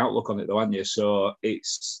Keegan outlook on it, though, haven't you? So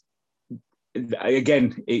it's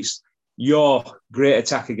your great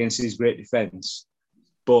attack against his great defence,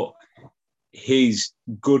 but his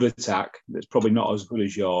good attack that's probably not as good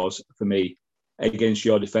as yours, for me, against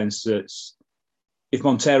your defence. That's, if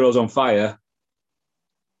Montero's on fire,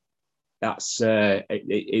 that's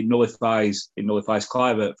it nullifies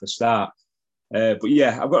Clivert for a start. But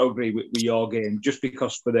yeah, I've got to agree with your game, just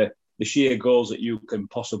because for the sheer goals that you can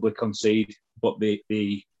possibly concede, but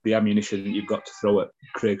the ammunition that you've got to throw at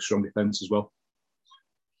Craig's strong defence as well.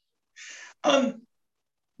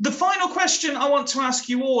 The final question I want to ask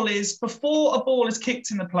you all is, before a ball is kicked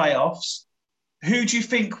in the playoffs, who do you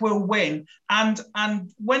think will win? And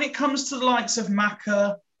when it comes to the likes of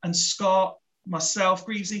Macker and Scott, myself,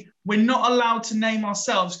 Greavesy, we're not allowed to name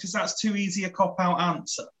ourselves, because that's too easy a cop-out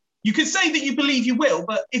answer. You could say that you believe you will,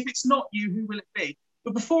 but if it's not you, who will it be?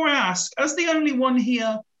 But before I ask, as the only one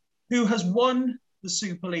here who has won the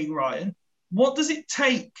Super League, Ryan, what does it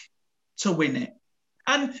take to win it?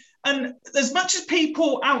 And as much as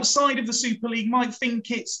people outside of the Super League might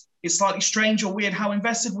think it's slightly strange or weird how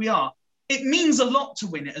invested we are, it means a lot to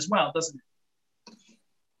win it as well, doesn't it?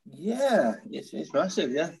 Yeah, it's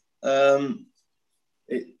massive, yeah. Look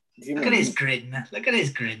at his grin. Look at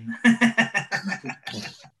his grin.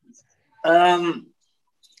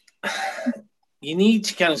 You need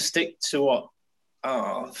to kind of stick to what,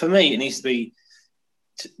 for me, it needs to be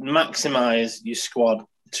to maximise your squad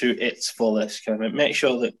to its fullest. Kind of make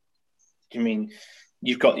sure that,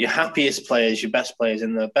 you've got your happiest players, your best players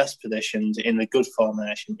in the best positions, in the good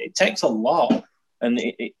formation. It takes a lot, and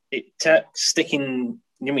it takes sticking,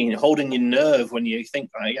 holding your nerve when you think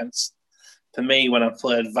that against. For me, when I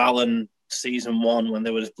played Valen season 1, when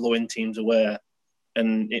they were just blowing teams away,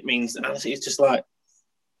 and it means, honestly, it's just like,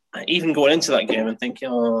 even going into that game and thinking,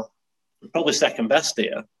 oh, probably second best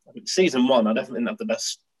here. Season 1, I definitely didn't have the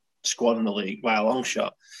best squad in the league by a long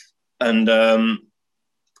shot. And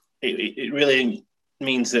it really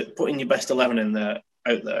means that putting your best 11 out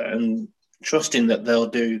there and trusting that they'll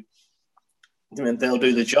do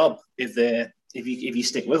the job if you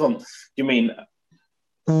stick with them. You mean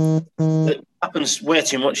it happens way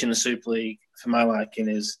too much in the Super League for my liking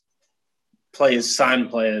is players sign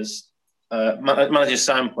players, managers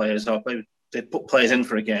sign players, or they put players in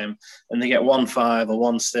for a game and they get 1-5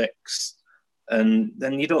 or 1-6, and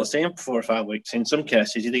then you don't see them for 4 or 5 weeks. In some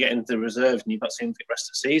cases, you get into the reserves and you've not seen them for the rest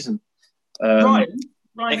of the season. Right.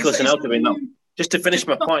 Nicholas and Elkabin, just to finish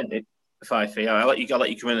my point, Fifey, I'll let you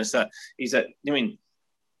come in and say, is that, I mean,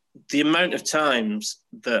 the amount of times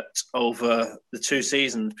that over the 2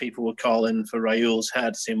 seasons people were calling for Raul's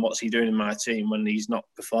head, saying, what's he doing in my team when he's not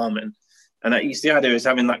performing? And the idea is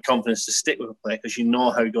having that confidence to stick with a player because you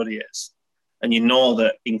know how good he is. And you know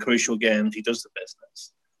that in crucial games he does the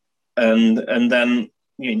business. And then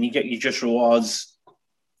you get your just rewards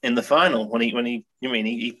in the final when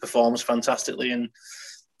he performs fantastically, and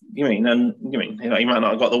he might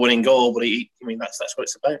not have got the winning goal, but that's what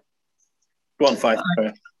it's about. Go on, Fife.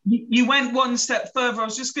 You went one step further. I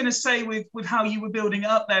was just going to say with how you were building it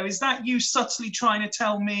up there, is that you subtly trying to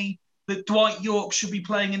tell me that Dwight Yorke should be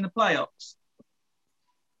playing in the playoffs?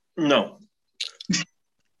 No.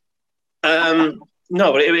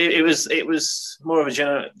 No, but it was more of a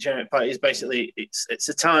generic part. It's basically it's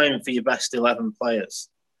a time for your best 11 players.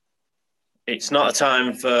 It's not a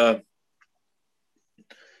time for.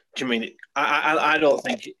 Do you mean? I don't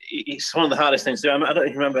think it's one of the hardest things to do. I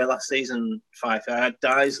don't remember last season, Fife. I had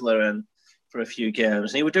Deisler in for a few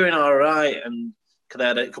games, and he was doing all right, and they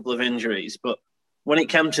had a couple of injuries. But when it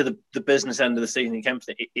came to the business end of the season,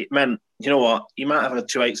 it meant, you know what, he might have had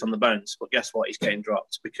 2 8s on the bounce, but guess what? He's getting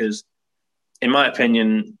dropped because, in my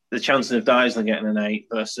opinion, the chances of Deisler getting an 8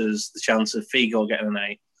 versus the chance of Figo getting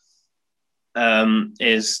an 8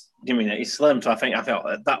 is. It's slim. So I think at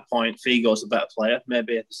that point, Figo's a better player.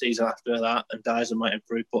 Maybe the season after that, and Deisler might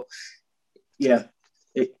improve. But yeah,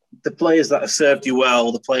 the players that have served you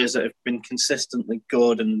well, the players that have been consistently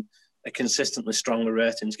good and are consistently stronger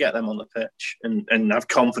ratings, get them on the pitch and have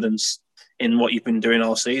confidence in what you've been doing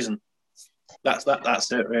all season. That's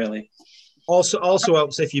it, really. Also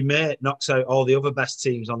helps if your mate knocks out all the other best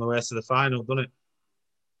teams on the way to the final, doesn't it?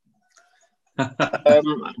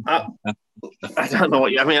 I don't know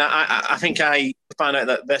what you. I mean, I think I found out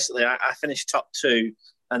that basically I finished top 2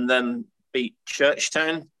 and then beat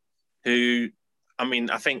Churchtown, who, I mean,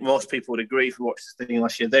 I think most people would agree if we watched the thing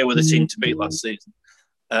last year, they were the team to beat last season.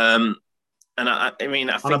 And I think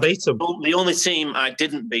beat them. The only team I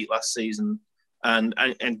didn't beat last season, and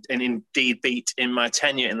indeed beat in my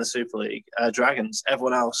tenure in the Super League, Dragons.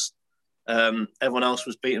 Everyone else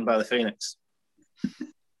was beaten by the Phoenix.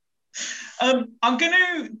 I'm going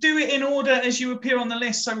to do it in order as you appear on the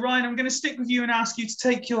list. So, Ryan, I'm going to stick with you and ask you to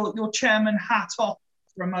take your chairman hat off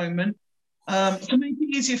for a moment to make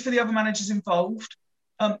it easier for the other managers involved.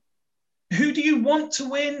 Who do you want to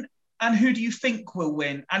win and who do you think will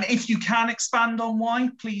win? And if you can expand on why,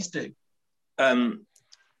 please do. I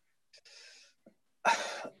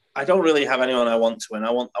don't really have anyone I want to win. I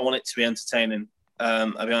want it to be entertaining.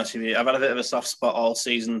 I'll be honest with you. I've had a bit of a soft spot all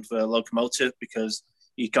season for Locomotive because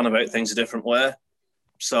you've gone about things a different way.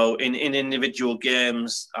 So in individual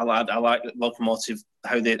games, I like Locomotive,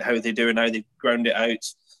 how they do and how they ground it out.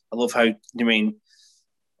 I love how,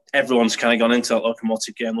 everyone's kind of gone into that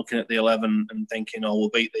Locomotive game looking at the 11 and thinking, oh, we'll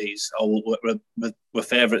beat these, or we're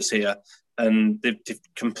favourites here. And they've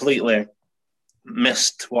completely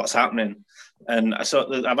missed what's happening. And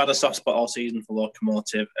so I've had a soft spot all season for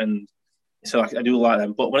Locomotive, and so I do like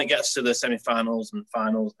them. But when it gets to the semi-finals and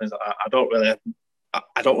finals, things like that,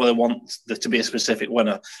 I don't really want there to be a specific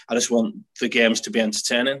winner. I just want the games to be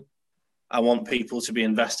entertaining. I want people to be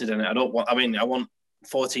invested in it. I want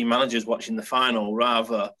 14 managers watching the final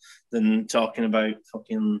rather than talking about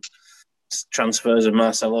fucking transfers of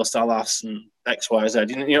Marcelo Salas and X, Y, Z.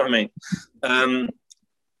 You know what I mean?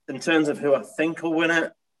 In terms of who I think will win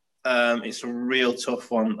it, it's a real tough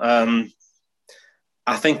one.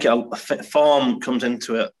 I think form comes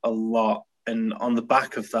into it a lot. And on the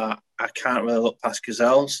back of that, I can't really look past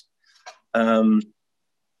Gazelles.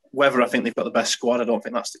 Whether I think they've got the best squad, I don't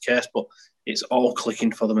think that's the case, but it's all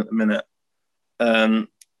clicking for them at the minute.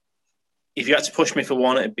 If you had to push me for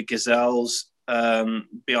one, it'd be Gazelles.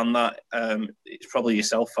 Beyond that, it's probably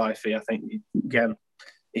yourself, Fifey. I think, again,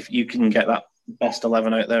 if you can get that best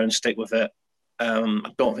 11 out there and stick with it, I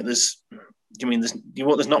don't think there's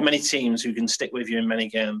there's not many teams who can stick with you in many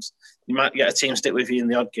games. You might get a team stick with you in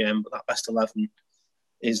the odd game, but that best 11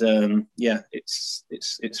 is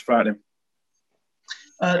it's frightening.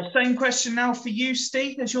 Same question now for you,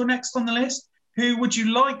 Steve, as you're next on the list. Who would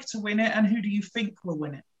you like to win it, and who do you think will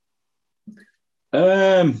win it?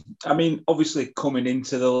 I mean, obviously coming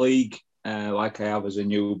into the league, like I have as a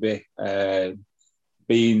newbie,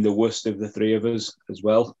 being the worst of the three of us as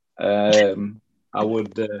well, I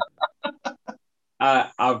would.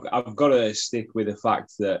 I've got to stick with the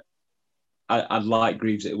fact that I'd like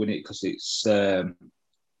Greaves to win it because it's.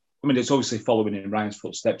 It's obviously following in Ryan's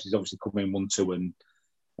footsteps. He's obviously coming in 1-2 and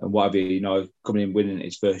whatever, coming in winning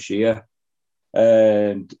his first year,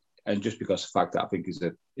 and just because of the fact that I think he's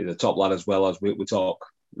a top lad as well, as we talk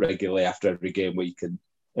regularly after every game week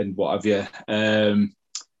and what have you.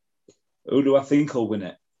 Who do I think will win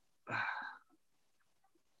it?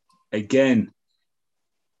 Again,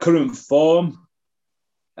 current form.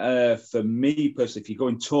 For me personally, if you're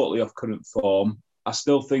going totally off current form, I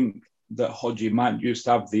still think that Hodgie might just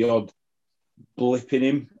have the odd blip in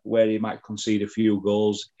him where he might concede a few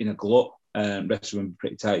goals in a glut, and rest of them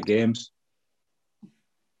pretty tight games.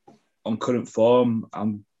 On current form,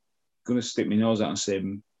 I'm going to stick my nose out and say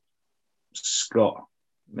Scott,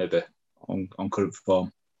 maybe, on current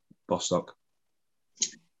form, Bostock.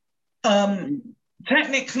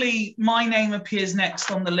 Technically, my name appears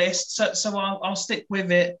next on the list, so I'll stick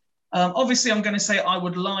with it. Obviously, I'm going to say I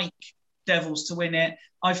would like Devils to win it.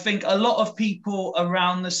 I think a lot of people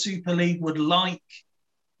around the Super League would like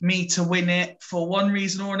me to win it for one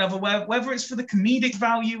reason or another, whether it's for the comedic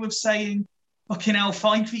value of saying, fucking hell,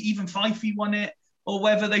 Fifey won it, or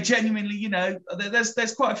whether they genuinely,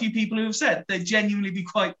 there's quite a few people who have said they'd genuinely be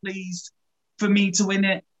quite pleased for me to win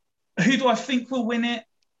it. Who do I think will win it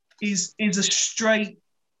is a straight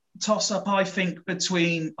toss-up, I think,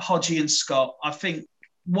 between Hodgie and Scott. I think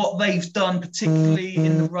what they've done, particularly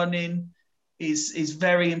in the run-in, is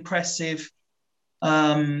very impressive.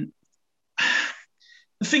 The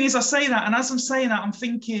thing is, I say that, and as I'm saying that, I'm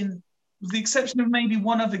thinking, with the exception of maybe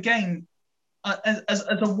one other game, as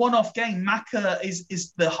a one-off game, Macca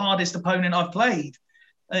is the hardest opponent I've played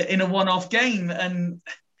in a one-off game, and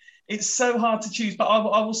it's so hard to choose. But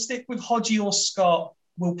I will stick with Hodgie or Scott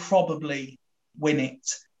will probably win it.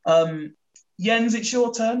 Jens, it's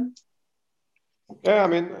your turn. Yeah, I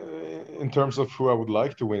mean, in terms of who I would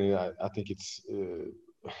like to win it, I think it's. I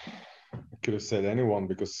could have said anyone,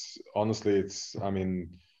 because honestly, it's. I mean,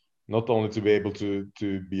 not only to be able to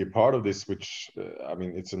be a part of this, which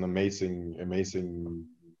it's an amazing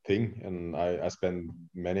thing, and I spend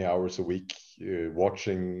many hours a week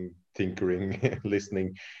watching, tinkering,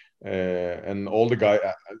 listening, and all the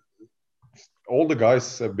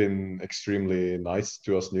guys have been extremely nice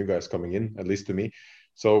to us new guys coming in, at least to me.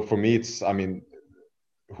 So for me, it's.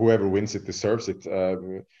 Whoever wins it deserves it.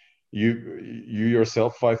 You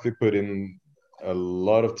yourself, Fifey, put in a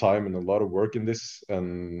lot of time and a lot of work in this,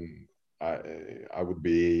 and I would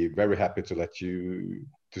be very happy to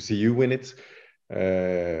see you win it.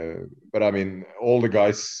 But I mean, all the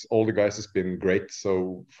guys has been great.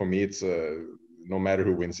 So for me, it's no matter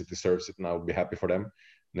who wins it deserves it, and I would be happy for them.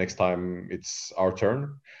 Next time it's our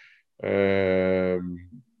turn.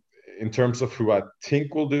 In terms of who I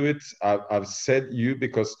think will do it, I've said you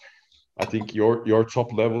because I think your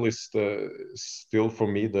top level is still for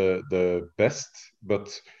me the best.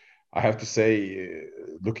 But I have to say,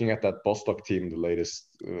 looking at that Bostock team the latest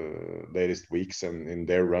weeks and in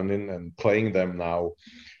their running and playing them now,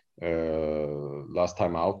 last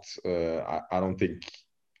time out, I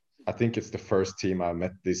think it's the first team I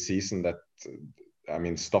met this season that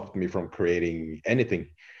stopped me from creating anything.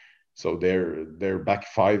 So their back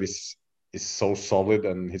five is so solid,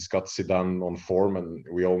 and he's got Zidane on form, and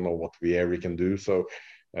we all know what Vieri can do. So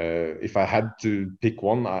if I had to pick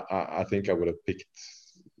one, I think I would have picked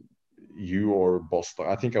you or Bostock.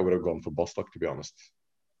 I think I would have gone for Bostock, to be honest.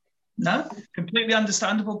 No, completely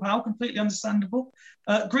understandable, pal. Completely understandable.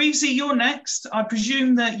 Greavesy, you're next. I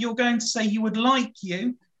presume that you're going to say you would like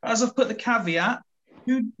you. As I've put the caveat,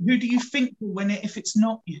 who do you think will win it if it's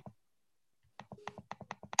not you?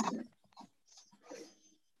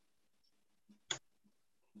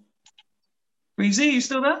 Greavesy, are you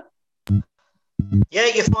still there? Yeah,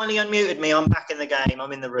 you finally unmuted me. I'm back in the game.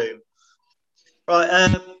 I'm in the room. Right.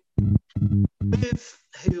 With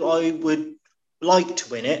who I would like to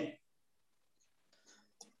win it,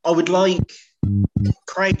 I would like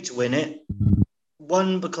Craig to win it.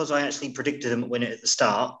 One, because I actually predicted him to win it at the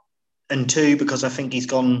start. And two, because I think he's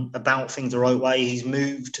gone about things the right way. He's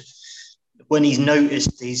moved when he's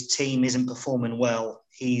noticed his team isn't performing well,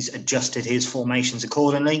 he's adjusted his formations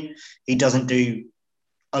accordingly. He doesn't do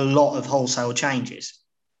a lot of wholesale changes.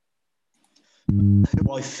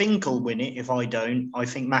 Who I think will win it, if I don't, I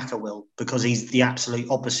think Maka will, because he's the absolute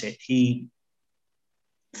opposite. He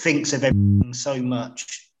thinks of everything so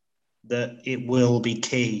much that it will be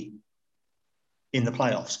key in the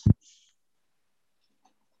playoffs.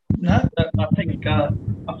 No, I think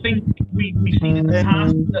we've seen in the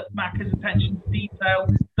past that Macca's attention to detail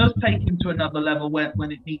does take him to another level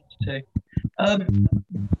when it needs to.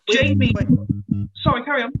 Jamie, sorry,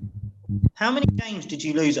 carry on. How many games did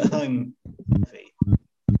you lose at home?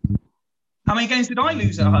 How many games did I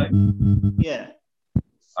lose at home? Yeah.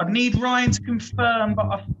 I'd need Ryan to confirm, but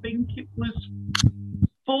I think it was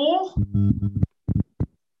 4.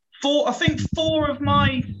 I think 4 of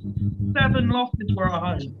my 7 losses were at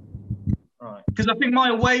home. Right. Because I think my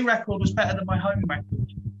away record was better than my home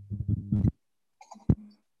record.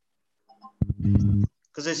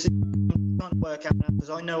 Because it's trying to work out now, because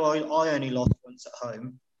I know I only lost once at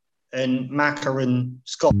home, and Macca and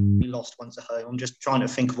Scott only lost once at home. I'm just trying to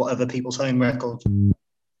think of what other people's home records.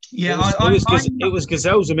 Yeah, it was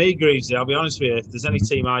Gazelles and me, Greavesy. I'll be honest with you. If there's any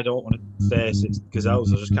team I don't want to face, it's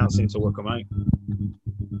Gazelles. I just can't seem to work them out.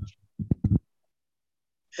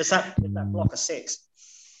 It's that block of 6.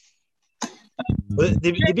 But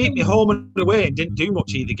they beat me home and away and didn't do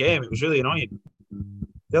much either game. It was really annoying.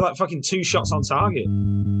 They're like fucking 2 shots on target,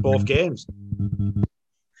 both games.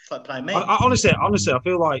 It's like playing me. Honestly, I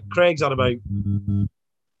feel like Craig's had about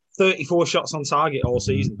 34 shots on target all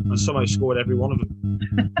season and somehow scored every one of them.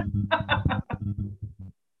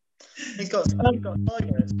 He's got Tiger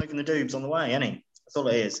smoking the doobs on the way, hasn't he? That's all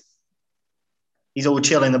it is. He's all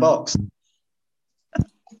chill in the box.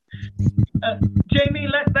 Jamie,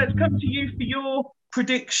 let's come to you for your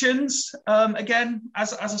predictions. Again,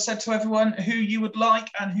 as I said to everyone, who you would like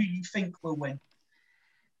and who you think will win.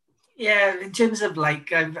 Yeah, in terms of I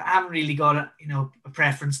haven't really got a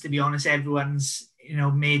preference, to be honest. Everyone's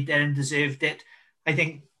made there and deserved it. I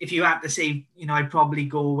think if you had to say, I'd probably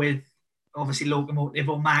go with obviously Locomotive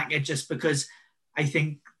or Macca, just because I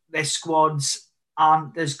think their squads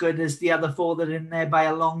aren't as good as the other 4 that are in there by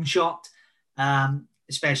a long shot.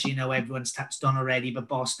 Especially, everyone's touched on already, but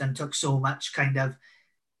Boston took so much kind of,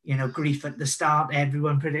 grief at the start.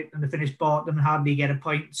 Everyone predicting to finish bottom and hardly get a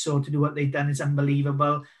point. So to do what they've done is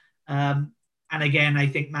unbelievable. And again, I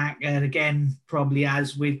think Mac, probably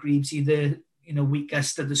as with Greavesy, the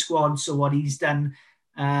weakest of the squad. So what he's done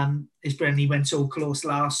is brilliant. He went so close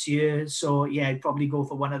last year. So yeah, I'd probably go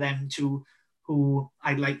for one of them 2 who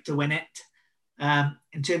I'd like to win it.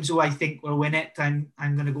 In terms of who I think will win it, I'm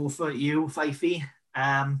going to go for you, Fifey.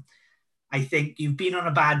 I think you've been on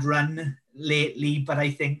a bad run lately, but I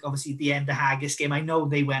think obviously the end of Haggis game, I know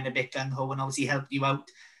they went a bit gung-ho and obviously helped you out,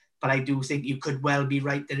 but I do think you could well be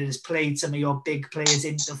right that it has played some of your big players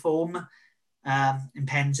into form. In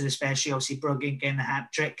Penzance especially, obviously Bruggen getting a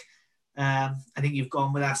hat-trick. I think you've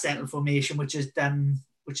gone with that settled formation, which has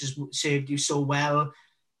served you so well.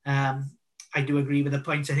 I do agree with the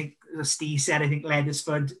points. I think, as Steve said, I think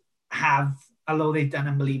Leddersford have, although they've done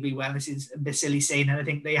unbelievably well, this is a bit silly saying, and I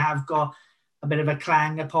think they have got a bit of a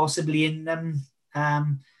clanger possibly in them.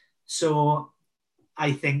 So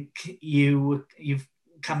I think you've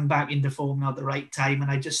come back into form now at the right time,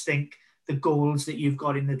 and I just think the goals that you've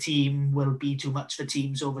got in the team will be too much for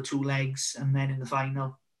teams over 2 legs and then in the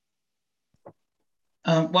final.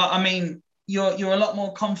 Well, I mean, you're a lot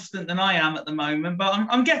more confident than I am at the moment, but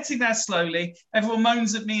I'm getting there slowly. Everyone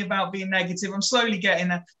moans at me about being negative. I'm slowly getting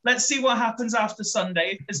there. Let's see what happens after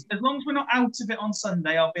Sunday. As long as we're not out of it on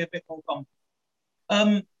Sunday, I'll be a bit more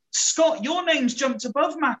confident. Scott, your name's jumped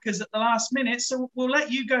above Macca's at the last minute, so we'll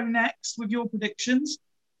let you go next with your predictions.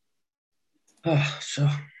 So,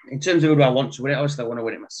 in terms of who do I want to win it, obviously I want to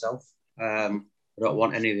win it myself. I don't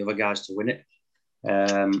want any of the other guys to win it.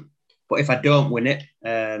 But if I don't win it,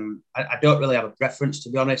 I don't really have a preference, to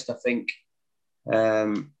be honest. I think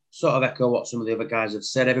sort of echo what some of the other guys have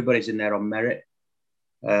said. Everybody's in there on merit.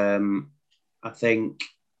 I think,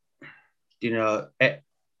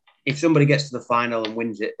 if somebody gets to the final and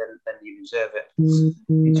wins it, then you deserve it.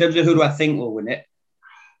 In terms of who do I think will win it,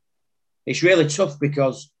 it's really tough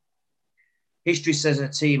because history says a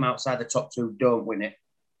team outside the top 2 don't win it.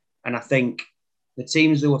 And I think the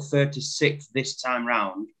teams who are 36th this time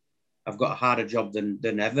round have got a harder job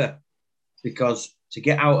than ever, because to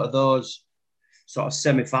get out of those sort of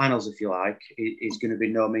semi-finals, if you like, is going to be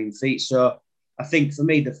no mean feat. So I think for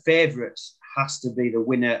me, the favourites has to be the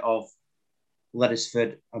winner of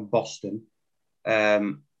Leddersford and Boston.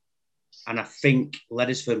 And I think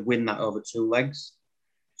Leddersford win that over 2 legs.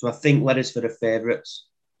 So I think Wetherspoon are favourites.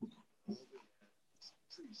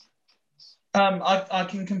 I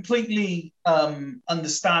can completely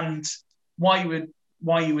understand why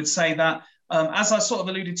you would say that. As I sort of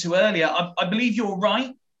alluded to earlier, I believe you're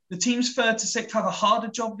right. The teams 3rd to 6th have a harder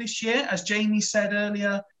job this year. As Jamie said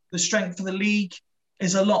earlier, the strength of the league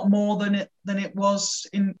is a lot more than it was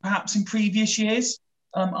perhaps in previous years,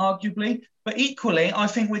 arguably. But equally, I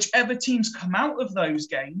think whichever teams come out of those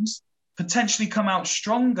games potentially come out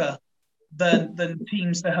stronger than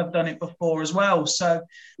teams that have done it before as well. So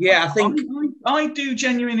yeah, I think I do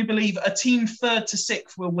genuinely believe a team 3rd to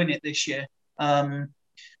 6th will win it this year. I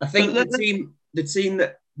think the team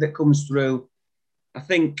that comes through, I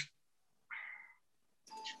think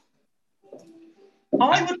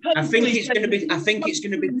it's going to be tough. I think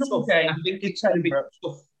it's going to be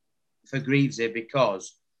tough for Greavesy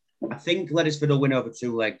because I think Wetherspoon will win over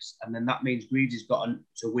 2 legs, and then that means Greavesy's got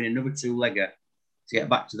to win another 2-legger to get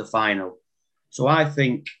back to the final. So I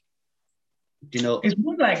think, it's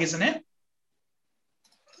 1 leg, isn't it?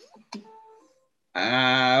 I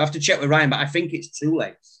have to check with Ryan, but I think it's 2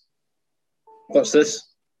 legs. What's this?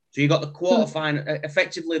 So you got the quarter-final,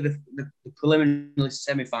 effectively the preliminary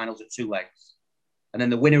semi-finals are 2 legs. And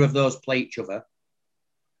then the winner of those play each other.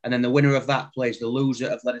 And then the winner of that plays the loser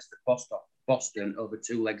of Wetherspoon Boston over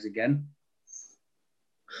 2 legs again.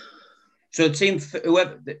 So the team from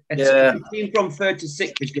 3rd to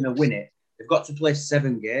 6th is going to win it. They've got to play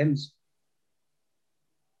 7 games.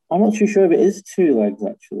 I'm not too sure if it is 2 legs,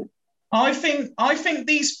 actually. I think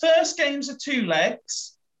these first games are 2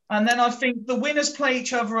 legs, and then I think the winners play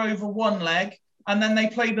each other over 1 leg, and then they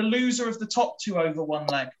play the loser of the top 2 over 1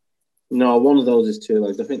 leg. No, one of those is 2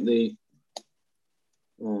 legs. I think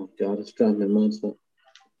oh God, it's driving me mad. So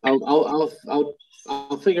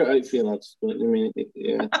I'll figure it out for you, lads. But I mean,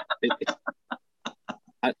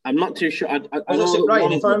 I'm not too sure.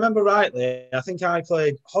 Ryan, if I remember rightly, I think I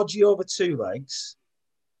played Hodgie over 2 legs,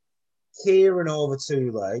 Kieran over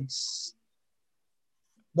 2 legs.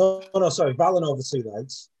 No, sorry, Valen over 2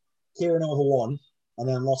 legs, Kieran over 1, and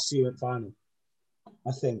then lost to you at final,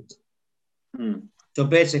 I think. So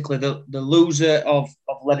basically, the loser of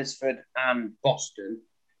Wetherspoon and Boston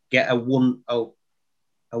get a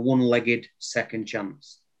one-legged second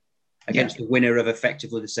chance against the winner of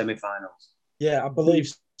effectively the semi-finals. Yeah, I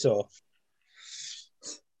believe so.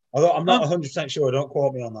 Although I'm not 100% sure. Don't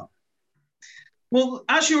quote me on that. Well,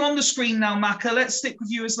 as you're on the screen now, Maka, let's stick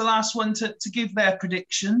with you as the last one to give their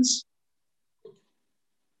predictions.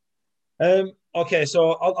 Okay,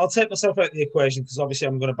 so I'll take myself out of the equation because obviously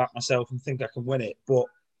I'm going to back myself and think I can win it. But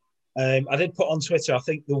I did put on Twitter, I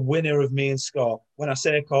think the winner of me and Scott, when I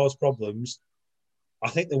say cause problems, I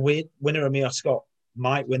think the winner of me or Scott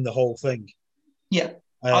might win the whole thing. Yeah.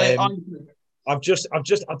 I don't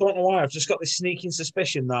know why, I've just got this sneaking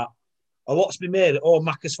suspicion that a lot's been made.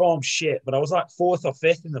 Macca's form's shit, but I was like 4th or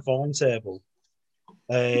 5th in the form table.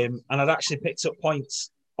 And I'd actually picked up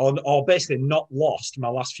points or basically not lost my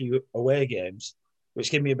last few away games, which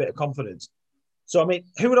gave me a bit of confidence. So, I mean,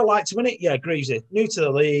 who would I like to win it? Yeah, Greavesy. New to the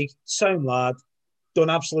league, sound lad, done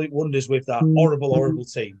absolute wonders with that horrible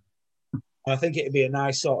team. And I think it'd be a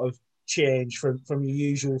nice sort of change from your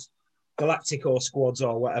usual Galactico squads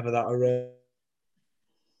or whatever that are.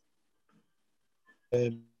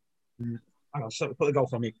 Hang on, so put the goal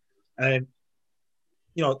from me. The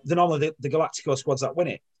normally the Galactico squads that win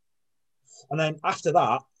it. And then after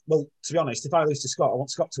that, well, to be honest, if I lose to Scott, I want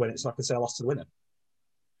Scott to win it so I can say I lost to the winner.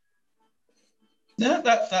 Yeah,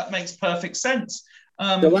 that makes perfect sense.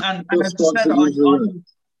 And as I said,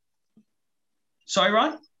 sorry,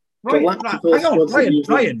 Ryan?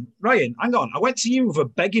 Ryan, hang on. I went to you with a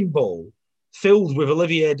begging bowl filled with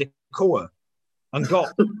Olivier Decour and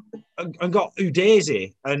got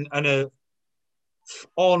Udeze and a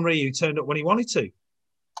Henri who turned up when he wanted to,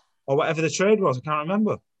 or whatever the trade was. I can't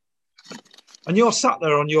remember. And you're sat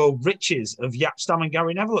there on your riches of Jaap Stam and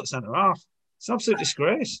Gary Neville at centre half. It's an absolute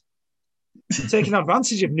disgrace. Taking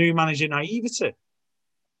advantage of new manager naivety.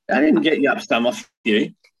 I didn't get Jaap Stam off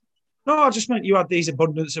you. No, I just meant you had these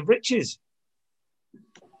abundance of riches.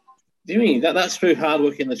 Do you mean that's through hard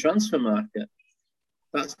work in the transfer market?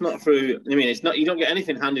 That's not through. I mean, it's not. You don't get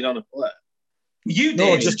anything handed on a player. You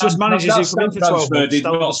no, did. just managers who come in for 12 months, did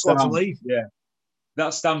not squad to sound, leave. Yeah,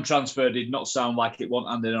 that Stam transfer did not sound like it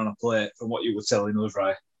wasn't handed on a plate from what you were telling us,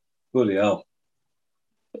 right? Bloody hell.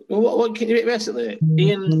 Well, what can you basically?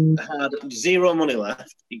 Ian had 0 money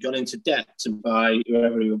left. He got into debt to buy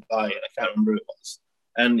whoever he would buy. I can't remember who it was.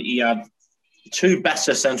 And he had 2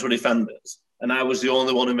 better central defenders, and I was the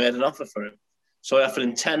only one who made an offer for him. So I offered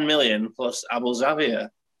him 10 million plus Abel Xavier.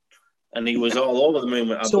 and he was all over the moon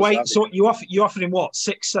with Abu So wait, Dhabi. so you offered him what,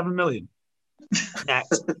 6-7 million? Net.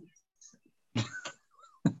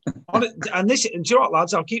 And this, do you know what,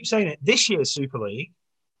 lads? I'll keep saying it. This year's Super League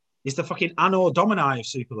is the fucking Anno Domini of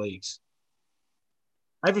Super Leagues.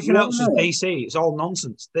 Everything else is BC. It's all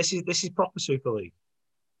nonsense. This is proper Super League.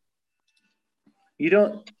 You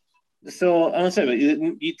don't. So honestly,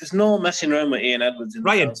 there's no messing around with Ian Edwards.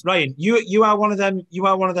 Ryan, you are one of them. You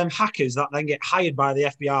are one of them hackers that then get hired by the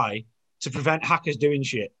FBI to prevent hackers doing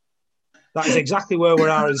shit. That is exactly where we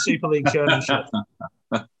are in Super League Championship.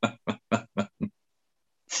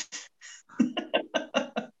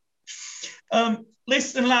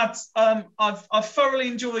 Listen, lads, I've thoroughly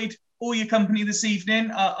enjoyed all your company this evening.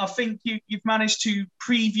 I think you've managed to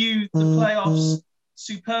preview the playoffs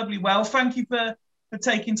superbly well. Thank you for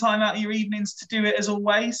taking time out of your evenings to do it, as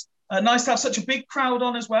always. Nice to have such a big crowd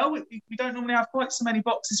on as well. We don't normally have quite so many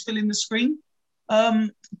boxes filling the screen.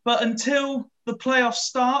 But until the playoffs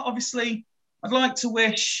start, obviously, I'd like to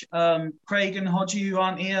wish Craig and Hodgie, who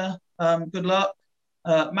aren't here, good luck.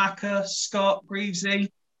 Macca, Scott,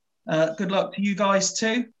 Greavesy, good luck to you guys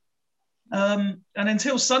too. And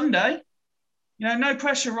until Sunday, no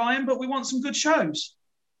pressure, Ryan, but we want some good shows.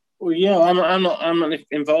 Well, yeah, I'm not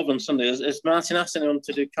involved on Sunday. Is Martin asking him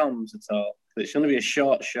to do comms at all? It's going to be a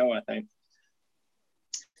short show, I think.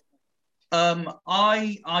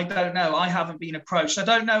 I don't know. I haven't been approached. I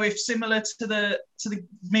don't know if similar to the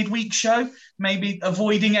midweek show, maybe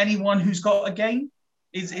avoiding anyone who's got a game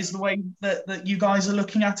is the way that you guys are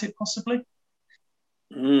looking at it, possibly.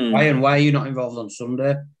 Ryan, why are you not involved on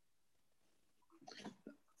Sunday?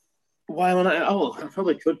 Why am I not? Oh, I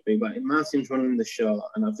probably could be, but Martin's running the show,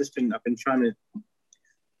 and I've been trying to,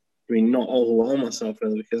 not overwhelm myself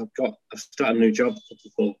really, because I've started a new job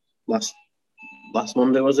last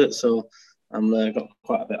Monday, was it? So I'm got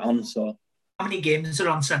quite a bit on. So how many games are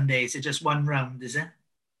on Sunday? Is it just one round? Is it?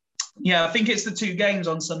 Yeah, I think it's the 2 games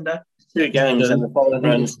on Sunday. 2 games, and the following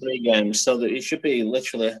round's 3 games, so that it should be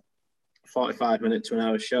literally 45-minute to an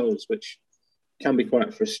hour shows, which can be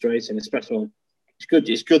quite frustrating, especially.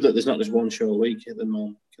 It's good that there's not just one show a week at the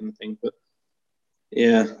moment, kind of thing. But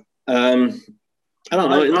yeah, I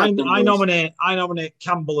don't know. I nominate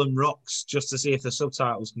Campbell and Rocks just to see if the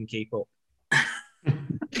subtitles can keep up.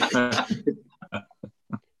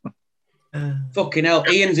 Fucking hell,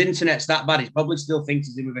 Ian's internet's that bad. He probably still thinks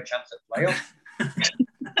he's in with a chance at playoff.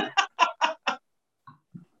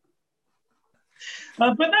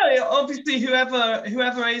 But no, obviously,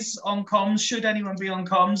 whoever is on comms, should anyone be on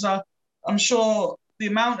comms, I'm sure the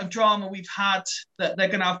amount of drama we've had, that they're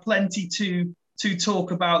going to have plenty to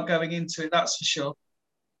talk about going into it. That's for sure.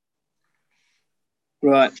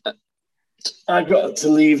 Right. I've got to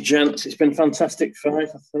leave, gents. It's been fantastic fight.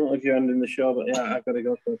 I don't know if you're ending the show, but yeah, I've got to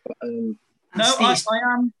go. No,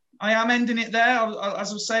 I am ending it there.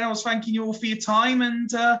 As I was saying, I was thanking you all for your time,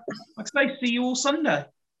 and like I say, see you all Sunday.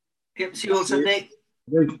 Yep, see you all Sunday.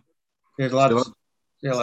 Good lads.